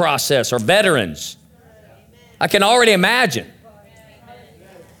VA process or veterans. I can already imagine.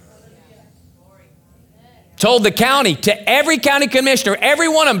 Told the county, to every county commissioner, every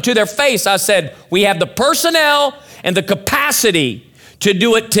one of them to their face, I said, we have the personnel and the capacity to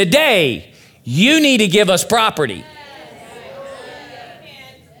do it today. You need to give us property.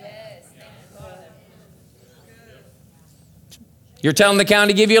 You're telling the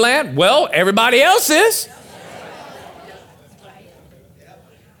county to give you land? Well, everybody else is.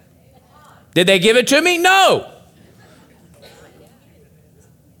 Did they give it to me? No.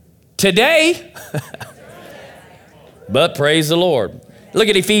 Today, but praise the Lord. Look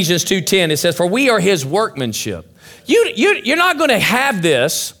at Ephesians 2:10. It says, for we are his workmanship. You're not going to have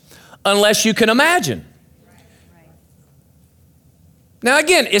this unless you can imagine. Now,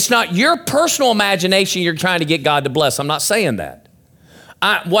 again, it's not your personal imagination you're trying to get God to bless. I'm not saying that.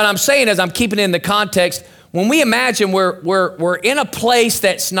 What I'm saying is I'm keeping it in the context. When we imagine we're in a place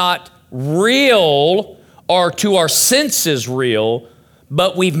that's not real or to our senses real,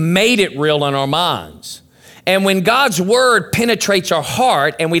 but we've made it real in our minds. And when God's word penetrates our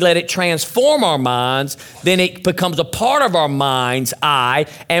heart and we let it transform our minds, then it becomes a part of our mind's eye,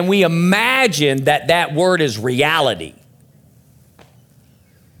 and we imagine that word is reality.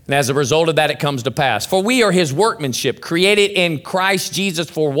 And as a result of that, it comes to pass. For we are his workmanship, created in Christ Jesus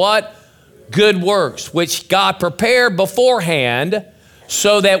for what? Good works, which God prepared beforehand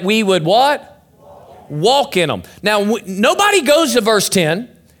so that we would what? Walk in them. Now, nobody goes to verse 10.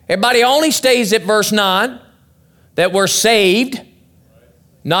 Everybody only stays at verse 9, that we're saved,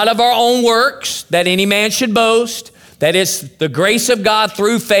 not of our own works, that any man should boast, that it's the grace of God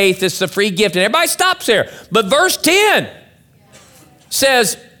through faith, it's the free gift. And everybody stops there. But verse 10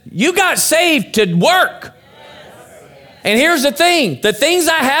 says, you got saved to work. And here's the things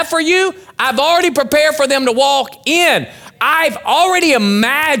I have for you, I've already prepared for them to walk in. I've already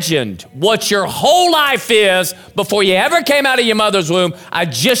imagined what your whole life is before you ever came out of your mother's womb. I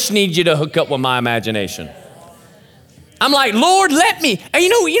just need you to hook up with my imagination. I'm like, Lord, let me. And you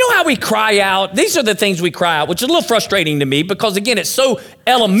know how we cry out? These are the things we cry out, which is a little frustrating to me because, again, it's so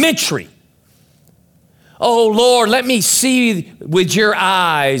elementary. Oh, Lord, let me see with your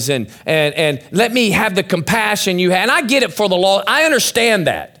eyes and let me have the compassion you have. And I get it for the law. I understand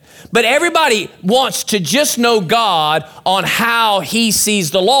that. But everybody wants to just know God on how he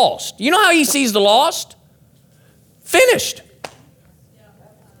sees the lost. You know how he sees the lost? Finished.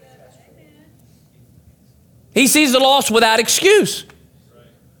 He sees the lost without excuse.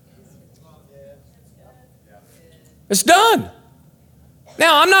 It's done.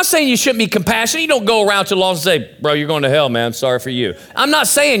 Now, I'm not saying you shouldn't be compassionate. You don't go around to the lost and say, bro, you're going to hell, man. Sorry for you. I'm not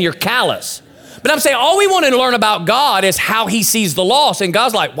saying you're callous. But I'm saying all we want to learn about God is how he sees the lost. And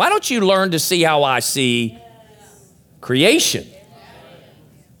God's like, why don't you learn to see how I see creation?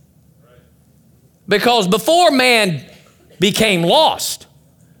 Because before man became lost,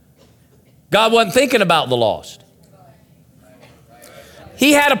 God wasn't thinking about the lost.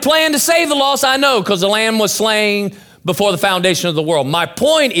 He had a plan to save the lost, I know, because the Lamb was slain before the foundation of the world. My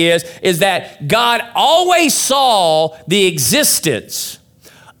point is that God always saw the existence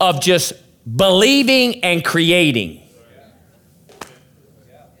of just believing and creating.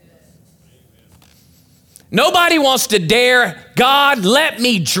 Nobody wants to dare, God, let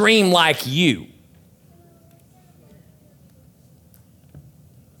me dream like you.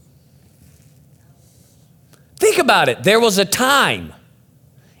 Think about it. There was a time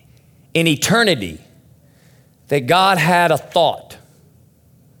in eternity that God had a thought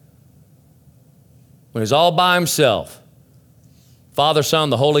when he was all by himself, Father, Son,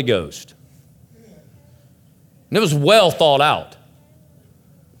 the Holy Ghost. And it was well thought out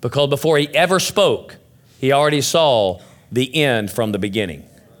because before he ever spoke, he already saw the end from the beginning.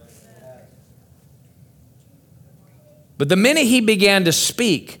 But the minute he began to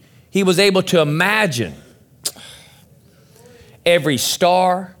speak, he was able to imagine every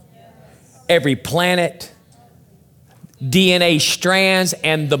star, every planet, DNA strands,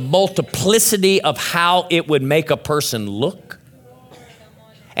 and the multiplicity of how it would make a person look,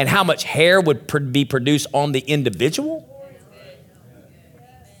 and how much hair would be produced on the individual.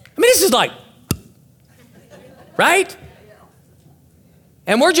 I mean, this is like, right?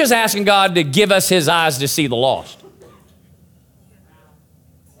 And we're just asking God to give us his eyes to see the lost.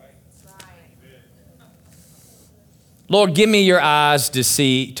 Lord, give me your eyes to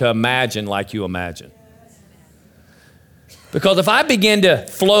see, to imagine like you imagine. Because if I begin to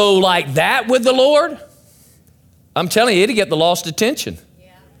flow like that with the Lord, I'm telling you, it'll get the lost attention.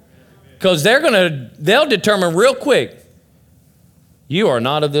 Because they'll determine real quick, you are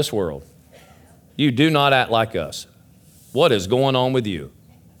not of this world. You do not act like us. What is going on with you?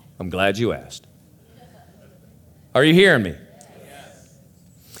 I'm glad you asked. Are you hearing me?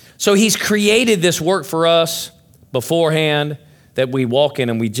 So he's created this work for us beforehand that we walk in,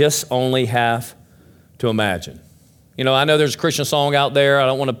 and we just only have to imagine. You know, I know there's a Christian song out there. I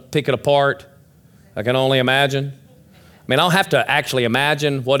don't want to pick it apart. I can only imagine. I mean, I don't have to actually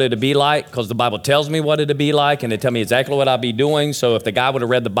imagine what it'd be like, because the Bible tells me what it'd be like, and it tells me exactly what I'd be doing. So if the guy would have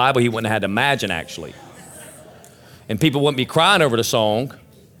read the Bible, he wouldn't have had to imagine, actually. And people wouldn't be crying over the song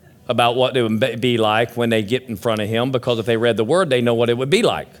about what it would be like when they get in front of him, because if they read the word, they know what it would be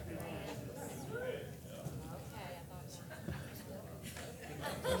like.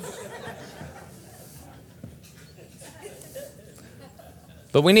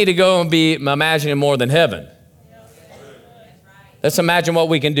 But we need to go and be imagining more than heaven. Let's imagine what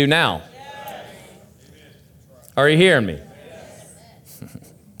we can do now. Are you hearing me?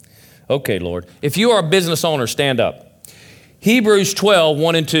 Okay, Lord. If you are a business owner, stand up. Hebrews 12,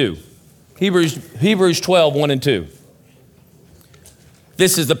 1 and 2. Hebrews 12, 1 and 2.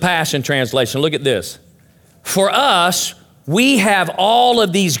 This is the Passion Translation. Look at this. For us, we have all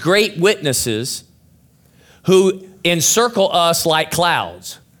of these great witnesses who encircle us like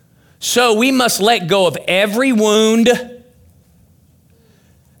clouds. So we must let go of every wound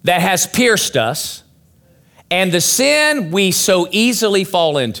that has pierced us and the sin we so easily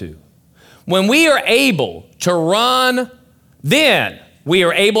fall into. When we are able to run, then we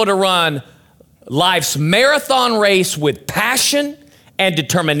are able to run life's marathon race with passion and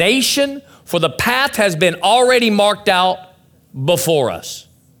determination, for the path has been already marked out before us.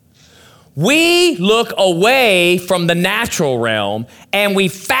 We look away from the natural realm and we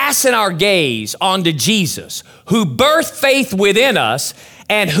fasten our gaze onto Jesus, who birthed faith within us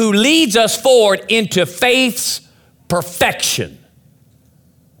and who leads us forward into faith's perfection.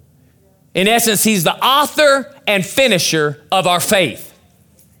 In essence, he's the author and finisher of our faith.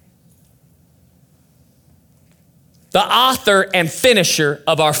 The author and finisher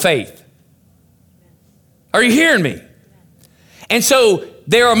of our faith. Are you hearing me? And so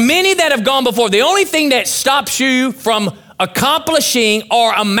there are many that have gone before. The only thing that stops you from accomplishing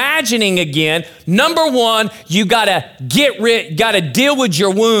or imagining again, number one, you gotta deal with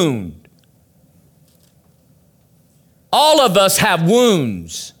your wound. All of us have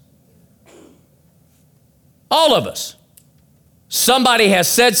wounds. All of us. Somebody has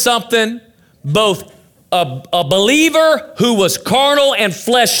said something, both a believer who was carnal and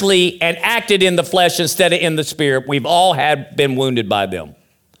fleshly and acted in the flesh instead of in the spirit. We've all been wounded by them.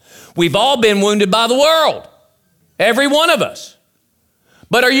 We've all been wounded by the world. Every one of us.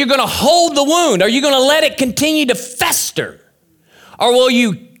 But are you going to hold the wound? Are you going to let it continue to fester? Or will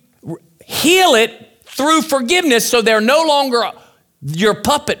you heal it through forgiveness so they're no longer your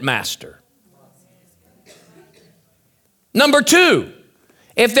puppet master? Number two,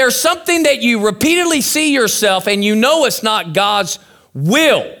 if there's something that you repeatedly see yourself and you know it's not God's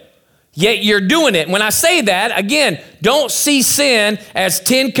will, yet you're doing it. When I say that, again, don't see sin as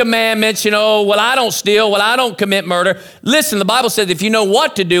 10 commandments, well, I don't steal, well, I don't commit murder. Listen, the Bible says if you know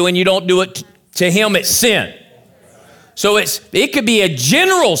what to do and you don't do it to him, it's sin. So it could be a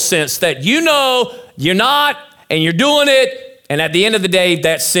general sense that you know you're not and you're doing it, and at the end of the day,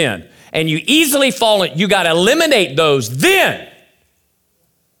 that's sin. And you easily fall in. You got to eliminate those. Then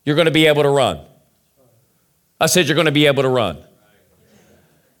you're going to be able to run. I said you're going to be able to run.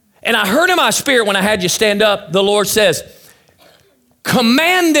 And I heard in my spirit when I had you stand up, the Lord says,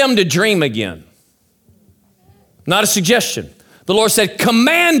 command them to dream again. Not a suggestion. The Lord said,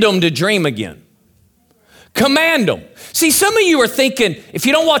 command them to dream again. Command them. See, some of you are thinking, if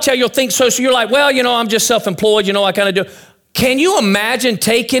you don't watch out, you'll think so you're like, well, I'm just self-employed, I kind of do. Can you imagine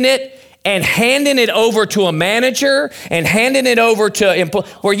taking it and handing it over to a manager and handing it over to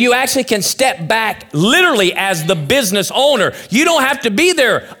where you actually can step back literally as the business owner. You don't have to be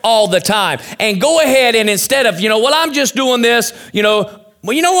there all the time. And go ahead and instead of, well, I'm just doing this,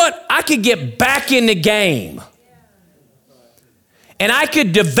 well, you know what? I could get back in the game. And I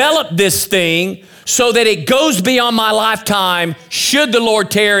could develop this thing so that it goes beyond my lifetime should the Lord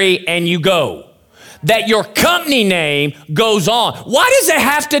tarry and you go. That your company name goes on. Why does it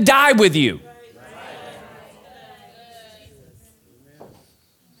have to die with you?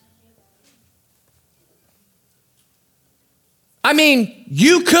 I mean,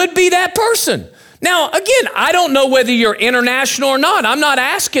 you could be that person. Now, again, I don't know whether you're international or not. I'm not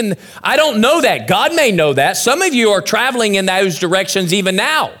asking. I don't know that. God may know that. Some of you are traveling in those directions even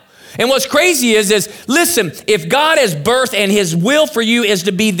now. And what's crazy is listen, if God has birthed and his will for you is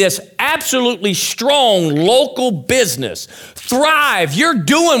to be this absolutely strong local business, thrive, you're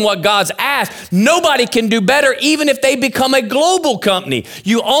doing what God's asked. Nobody can do better even if they become a global company.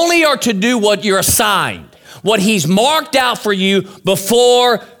 You only are to do what you're assigned, what he's marked out for you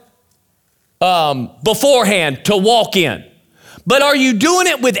beforehand to walk in. But are you doing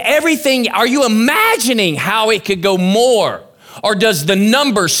it with everything? Are you imagining how it could go more? Or does the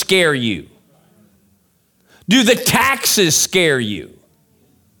number scare you? Do the taxes scare you?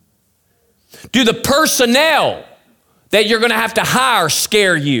 Do the personnel that you're going to have to hire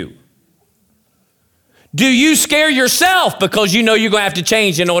scare you? Do you scare yourself because you know you're going to have to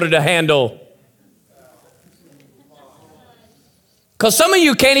change in order to handle? Because some of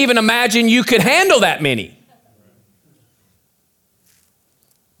you can't even imagine you could handle that many.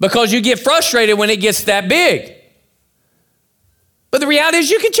 Because you get frustrated when it gets that big. But the reality is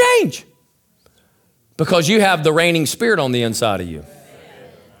you can change because you have the reigning spirit on the inside of you.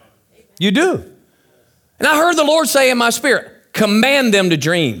 You do. And I heard the Lord say in my spirit, command them to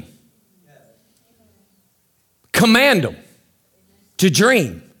dream. Command them to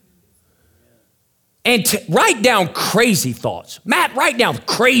dream. And to write down crazy thoughts. Matt, write down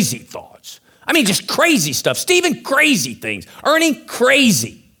crazy thoughts. I mean, just crazy stuff. Stephen, crazy things. Ernie,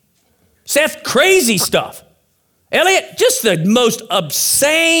 crazy. Seth, crazy stuff. Elliot, just the most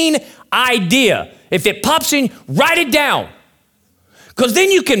obscene idea. If it pops in, write it down. Because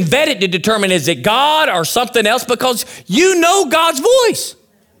then you can vet it to determine is it God or something else because you know God's voice.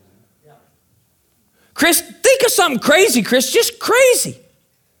 Chris, think of something crazy, Chris, just crazy.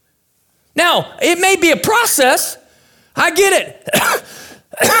 Now, it may be a process. I get it.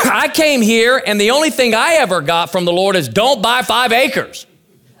 I came here and the only thing I ever got from the Lord is don't buy 5 acres.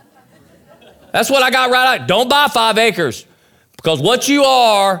 That's what I got right out. Don't buy 5 acres because what you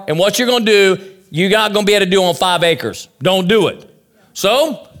are and what you're going to do, you're not going to be able to do on 5 acres. Don't do it.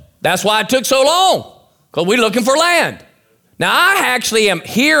 So that's why it took so long because we're looking for land. Now I actually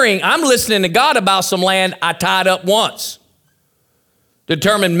I'm listening to God about some land I tied up once.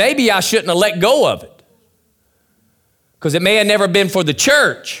 Determined maybe I shouldn't have let go of it because it may have never been for the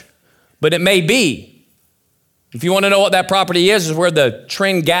church, but it may be. If you want to know what that property is where the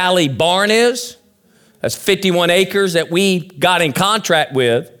Tringali barn is. That's 51 acres that we got in contract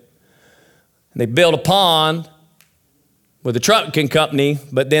with. And they built a pond with a trucking company,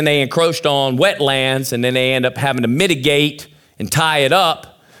 but then they encroached on wetlands, and then they end up having to mitigate and tie it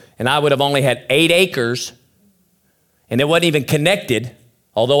up. And I would have only had 8 acres, and it wasn't even connected.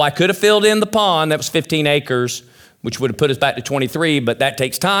 Although I could have filled in the pond, that was 15 acres, which would have put us back to 23, but that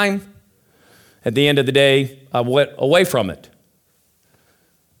takes time. At the end of the day, I went away from it.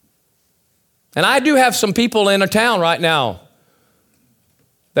 And I do have some people in a town right now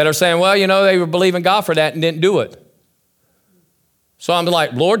that are saying, well, they were believing God for that and didn't do it. So I'm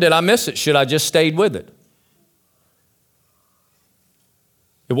like, Lord, did I miss it? Should I just stayed with it?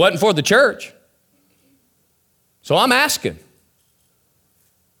 It wasn't for the church. So I'm asking.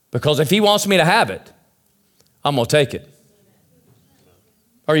 Because if he wants me to have it, I'm going to take it.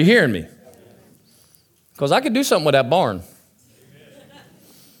 Are you hearing me? Because I could do something with that barn.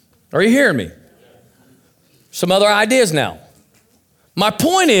 Are you hearing me? Some other ideas now. My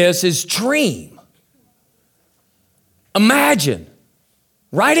point is dream. Imagine.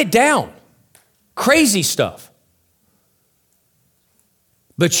 Write it down. Crazy stuff.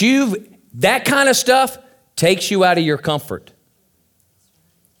 But that kind of stuff takes you out of your comfort.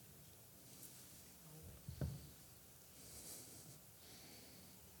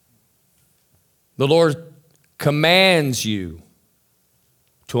 The Lord commands you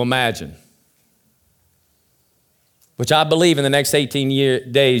to imagine, which I believe in the next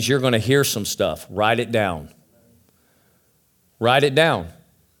 18 days, you're going to hear some stuff. Write it down. Write it down.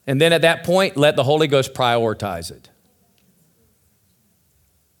 And then at that point, let the Holy Ghost prioritize it.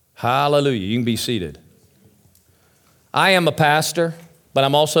 Hallelujah. You can be seated. I am a pastor, but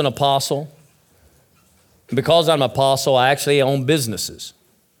I'm also an apostle. And because I'm an apostle, I actually own businesses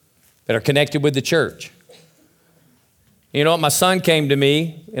that are connected with the church. You know what? My son came to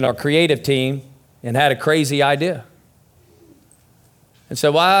me in our creative team and had a crazy idea. And said,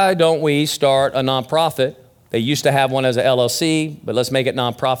 why don't we start a nonprofit? They used to have one as an LLC, but let's make it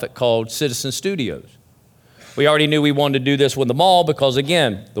nonprofit called Citizen Studios. We already knew we wanted to do this with the mall because,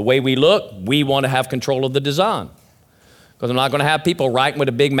 again, the way we look, we want to have control of the design. Because I'm not going to have people writing with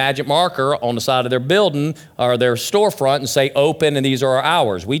a big magic marker on the side of their building or their storefront and say open and these are our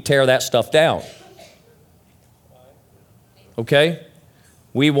hours. We tear that stuff down. Okay?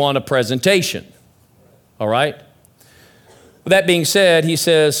 We want a presentation. All right? With that being said, he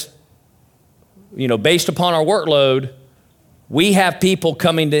says, you know, based upon our workload, we have people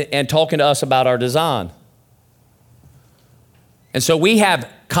coming to and talking to us about our design. And so we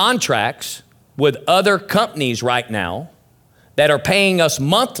have contracts with other companies right now that are paying us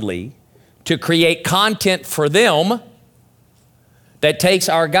monthly to create content for them that takes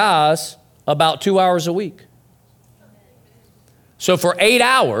our guys about 2 hours a week. So for 8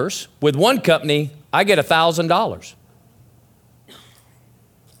 hours with one company, I get $1,000.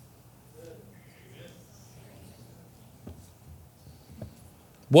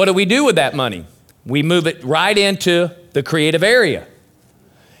 What do we do with that money? We move it right into the creative area.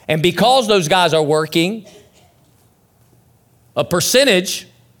 And because those guys are working, a percentage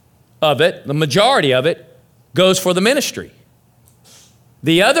of it, the majority of it, goes for the ministry.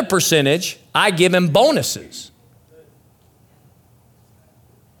 The other percentage, I give them bonuses.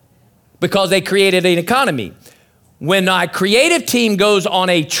 Because they created an economy. When our creative team goes on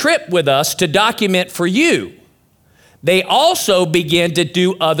a trip with us to document for you, they also begin to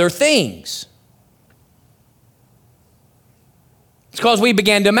do other things. It's because we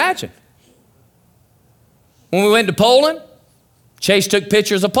began to imagine. When we went to Poland, Chase took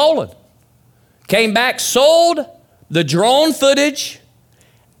pictures of Poland. Came back, sold the drone footage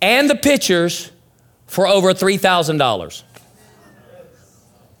and the pictures for over $3,000.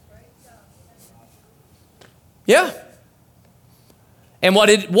 Yeah. And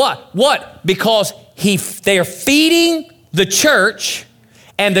what? Because they're feeding the church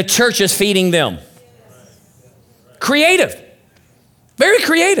and the church is feeding them. Creative. Very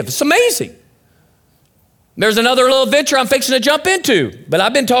creative. It's amazing. There's another little venture I'm fixing to jump into, but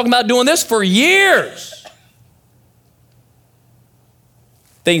I've been talking about doing this for years.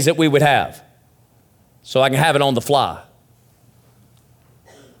 Things that we would have so I can have it on the fly.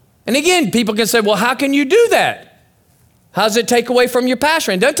 And again, people can say, well, how can you do that? How does it take away from your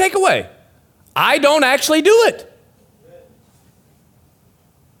passion? It doesn't take away. I don't actually do it.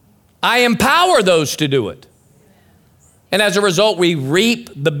 I empower those to do it. And as a result, we reap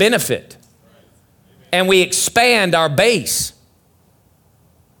the benefit. And we expand our base.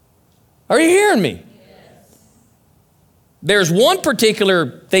 Are you hearing me? There's one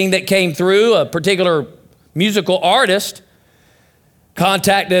particular thing that came through, a particular musical artist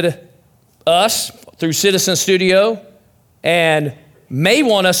contacted us through Citizen Studio and may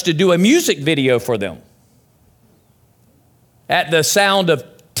want us to do a music video for them at the sound of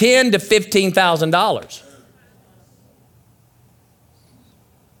 $10,000 to $15,000.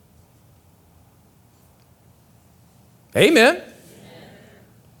 Amen.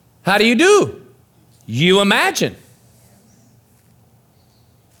 How do you do? You imagine.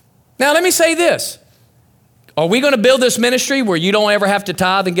 Now, let me say this. Are we going to build this ministry where you don't ever have to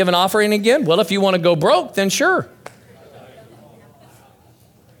tithe and give an offering again? Well, if you want to go broke, then sure.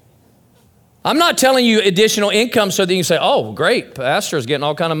 I'm not telling you additional income so that you can say, oh, great, pastor's getting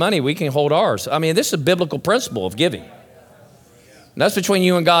all kind of money. We can hold ours. I mean, this is a biblical principle of giving. And that's between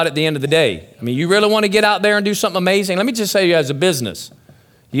you and God at the end of the day. I mean, you really want to get out there and do something amazing? Let me just say, as a business,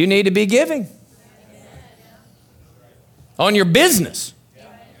 you need to be giving on your business.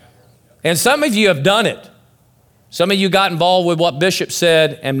 And some of you have done it. Some of you got involved with what Bishop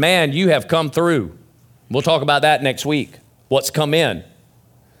said, and man, you have come through. We'll talk about that next week, what's come in.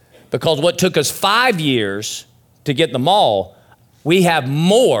 Because what took us 5 years to get the mall, we have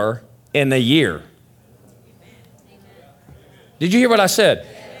more in a year. Did you hear what I said?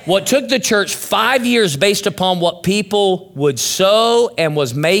 What took the church 5 years based upon what people would sow and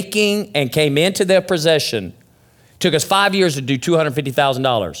was making and came into their possession, took us 5 years to do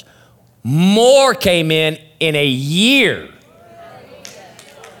 $250,000. More came in a year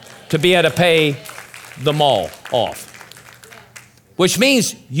to be able to pay the mall off. Which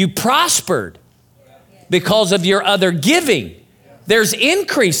means you prospered because of your other giving. There's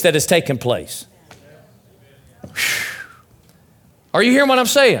increase that has taken place. Are you hearing what I'm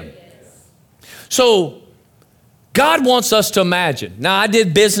saying? So God wants us to imagine. Now, I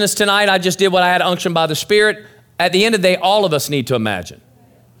did business tonight. I just did what I had unction by the Spirit. At the end of the day, all of us need to imagine.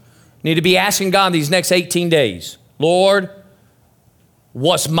 Need to be asking God these next 18 days, Lord,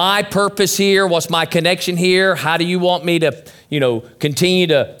 what's my purpose here? What's my connection here? How do you want me to, continue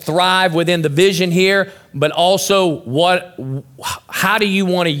to thrive within the vision here? But also, how do you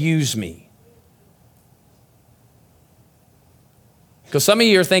want to use me? Because some of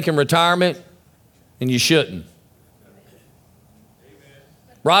you are thinking retirement, and you shouldn't.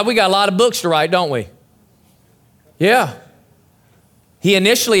 Rod, we got a lot of books to write, don't we? Yeah. He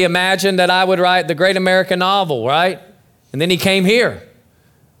initially imagined that I would write the great American novel, right? And then he came here.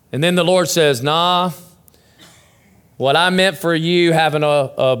 And then the Lord says, nah, what I meant for you having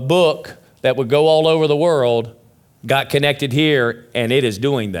a book that would go all over the world got connected here, and it is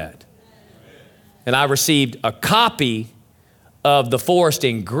doing that. And I received a copy of The Forest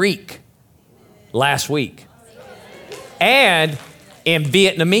in Greek last week and in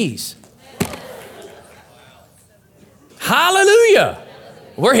Vietnamese. Hallelujah.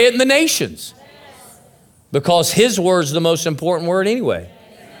 We're hitting the nations because his word's the most important word anyway.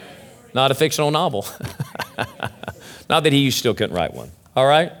 Not a fictional novel. Not that he still couldn't write one. All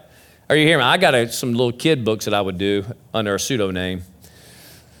right? Are you hearing me? I got some little kid books that I would do under a pseudonym.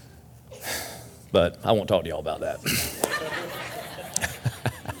 But I won't talk to y'all about that.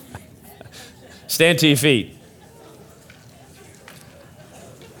 Stand to your feet.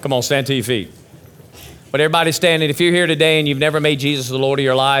 Come on, stand to your feet. But everybody standing, if you're here today and you've never made Jesus the Lord of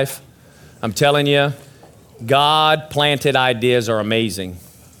your life, I'm telling you, God-planted ideas are amazing.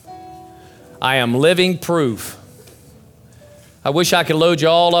 I am living proof. I wish I could load you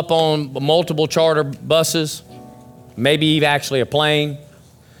all up on multiple charter buses, maybe even actually a plane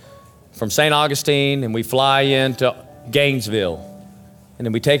from St. Augustine, and we fly into Gainesville. And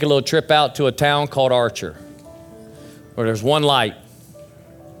then we take a little trip out to a town called Archer, where there's one light.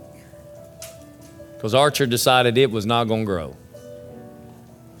 Because Archer decided it was not going to grow.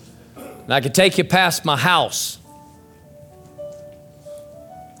 And I could take you past my house.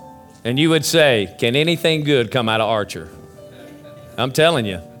 And you would say, can anything good come out of Archer? I'm telling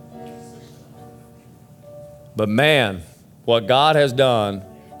you. But man, what God has done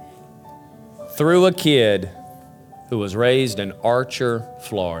through a kid who was raised in Archer,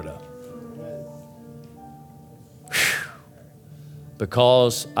 Florida. Whew.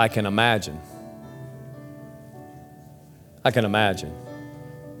 Because I can imagine. I can imagine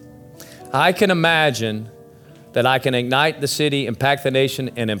that I can ignite the city, impact the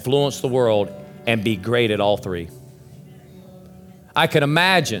nation, and influence the world and be great at all three. I can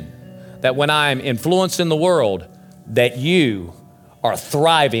imagine that when I'm influencing the world, that you are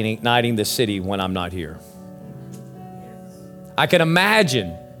thriving, igniting the city when I'm not here. I can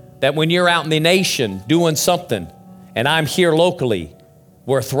imagine that when you're out in the nation doing something and I'm here locally,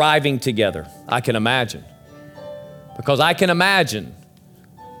 we're thriving together. I can imagine. Because I can imagine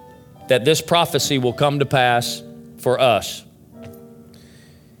that this prophecy will come to pass for us.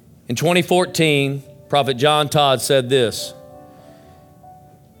 In 2014, Prophet John Todd said this: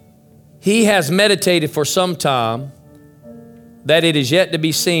 he has meditated for some time that it is yet to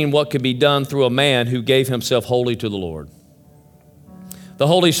be seen what could be done through a man who gave himself wholly to the Lord. The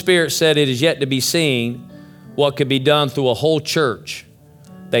Holy Spirit said it is yet to be seen what could be done through a whole church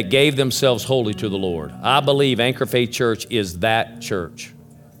that gave themselves wholly to the Lord. I believe Anchor Faith Church is that church.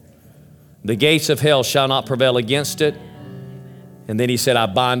 The gates of hell shall not prevail against it. And then he said, I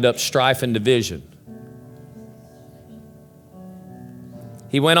bind up strife and division.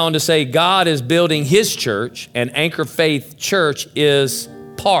 He went on to say, God is building his church, and Anchor Faith Church is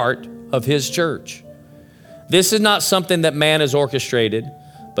part of his church. This is not something that man has orchestrated,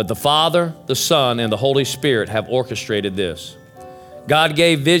 but the Father, the Son, and the Holy Spirit have orchestrated this. God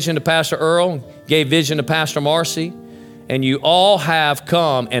gave vision to Pastor Earl, gave vision to Pastor Marcy, and you all have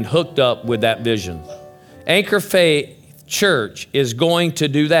come and hooked up with that vision. Anchor Faith Church is going to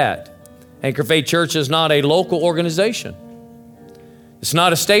do that. Anchor Faith Church is not a local organization. It's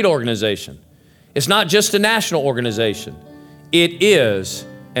not a state organization. It's not just a national organization. It is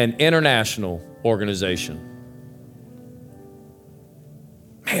an international organization.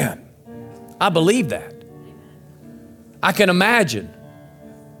 Man, I believe that. I can imagine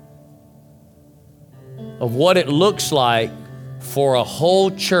of what it looks like for a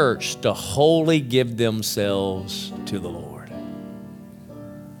whole church to wholly give themselves to the Lord.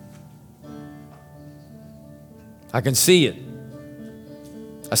 I can see it.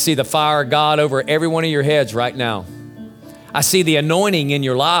 I see the fire of God over every one of your heads right now. I see the anointing in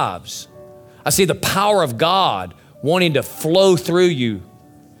your lives. I see the power of God wanting to flow through you.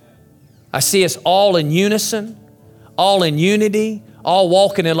 I see us all in unison, all in unity, all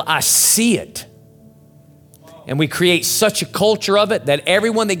walking in. I see it. And we create such a culture of it that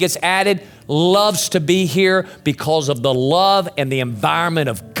everyone that gets added loves to be here because of the love and the environment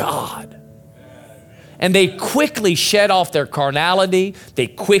of God. And they quickly shed off their carnality. They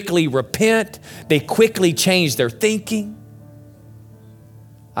quickly repent. They quickly change their thinking.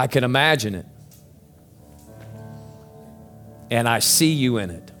 I can imagine it. And I see you in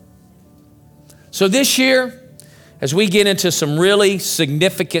it. So this year, as we get into some really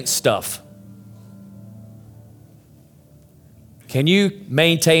significant stuff, can you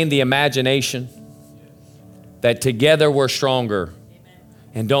maintain the imagination that together we're stronger,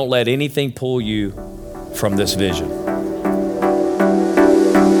 and don't let anything pull you from this vision?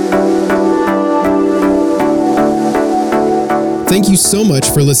 Thank you so much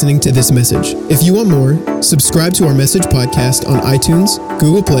for listening to this message. If you want more, subscribe to our message podcast on iTunes,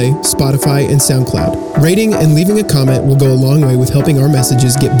 Google Play, Spotify, and SoundCloud. Rating and leaving a comment will go a long way with helping our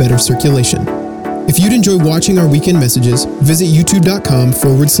messages get better circulation. If you'd enjoy watching our weekend messages, visit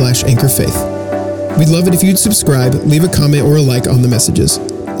youtube.com/anchorfaith. We'd love it if you'd subscribe, leave a comment or a like on the messages.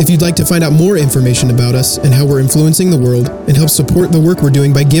 If you'd like to find out more information about us and how we're influencing the world and help support the work we're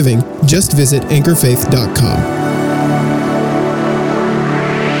doing by giving, just visit anchorfaith.com.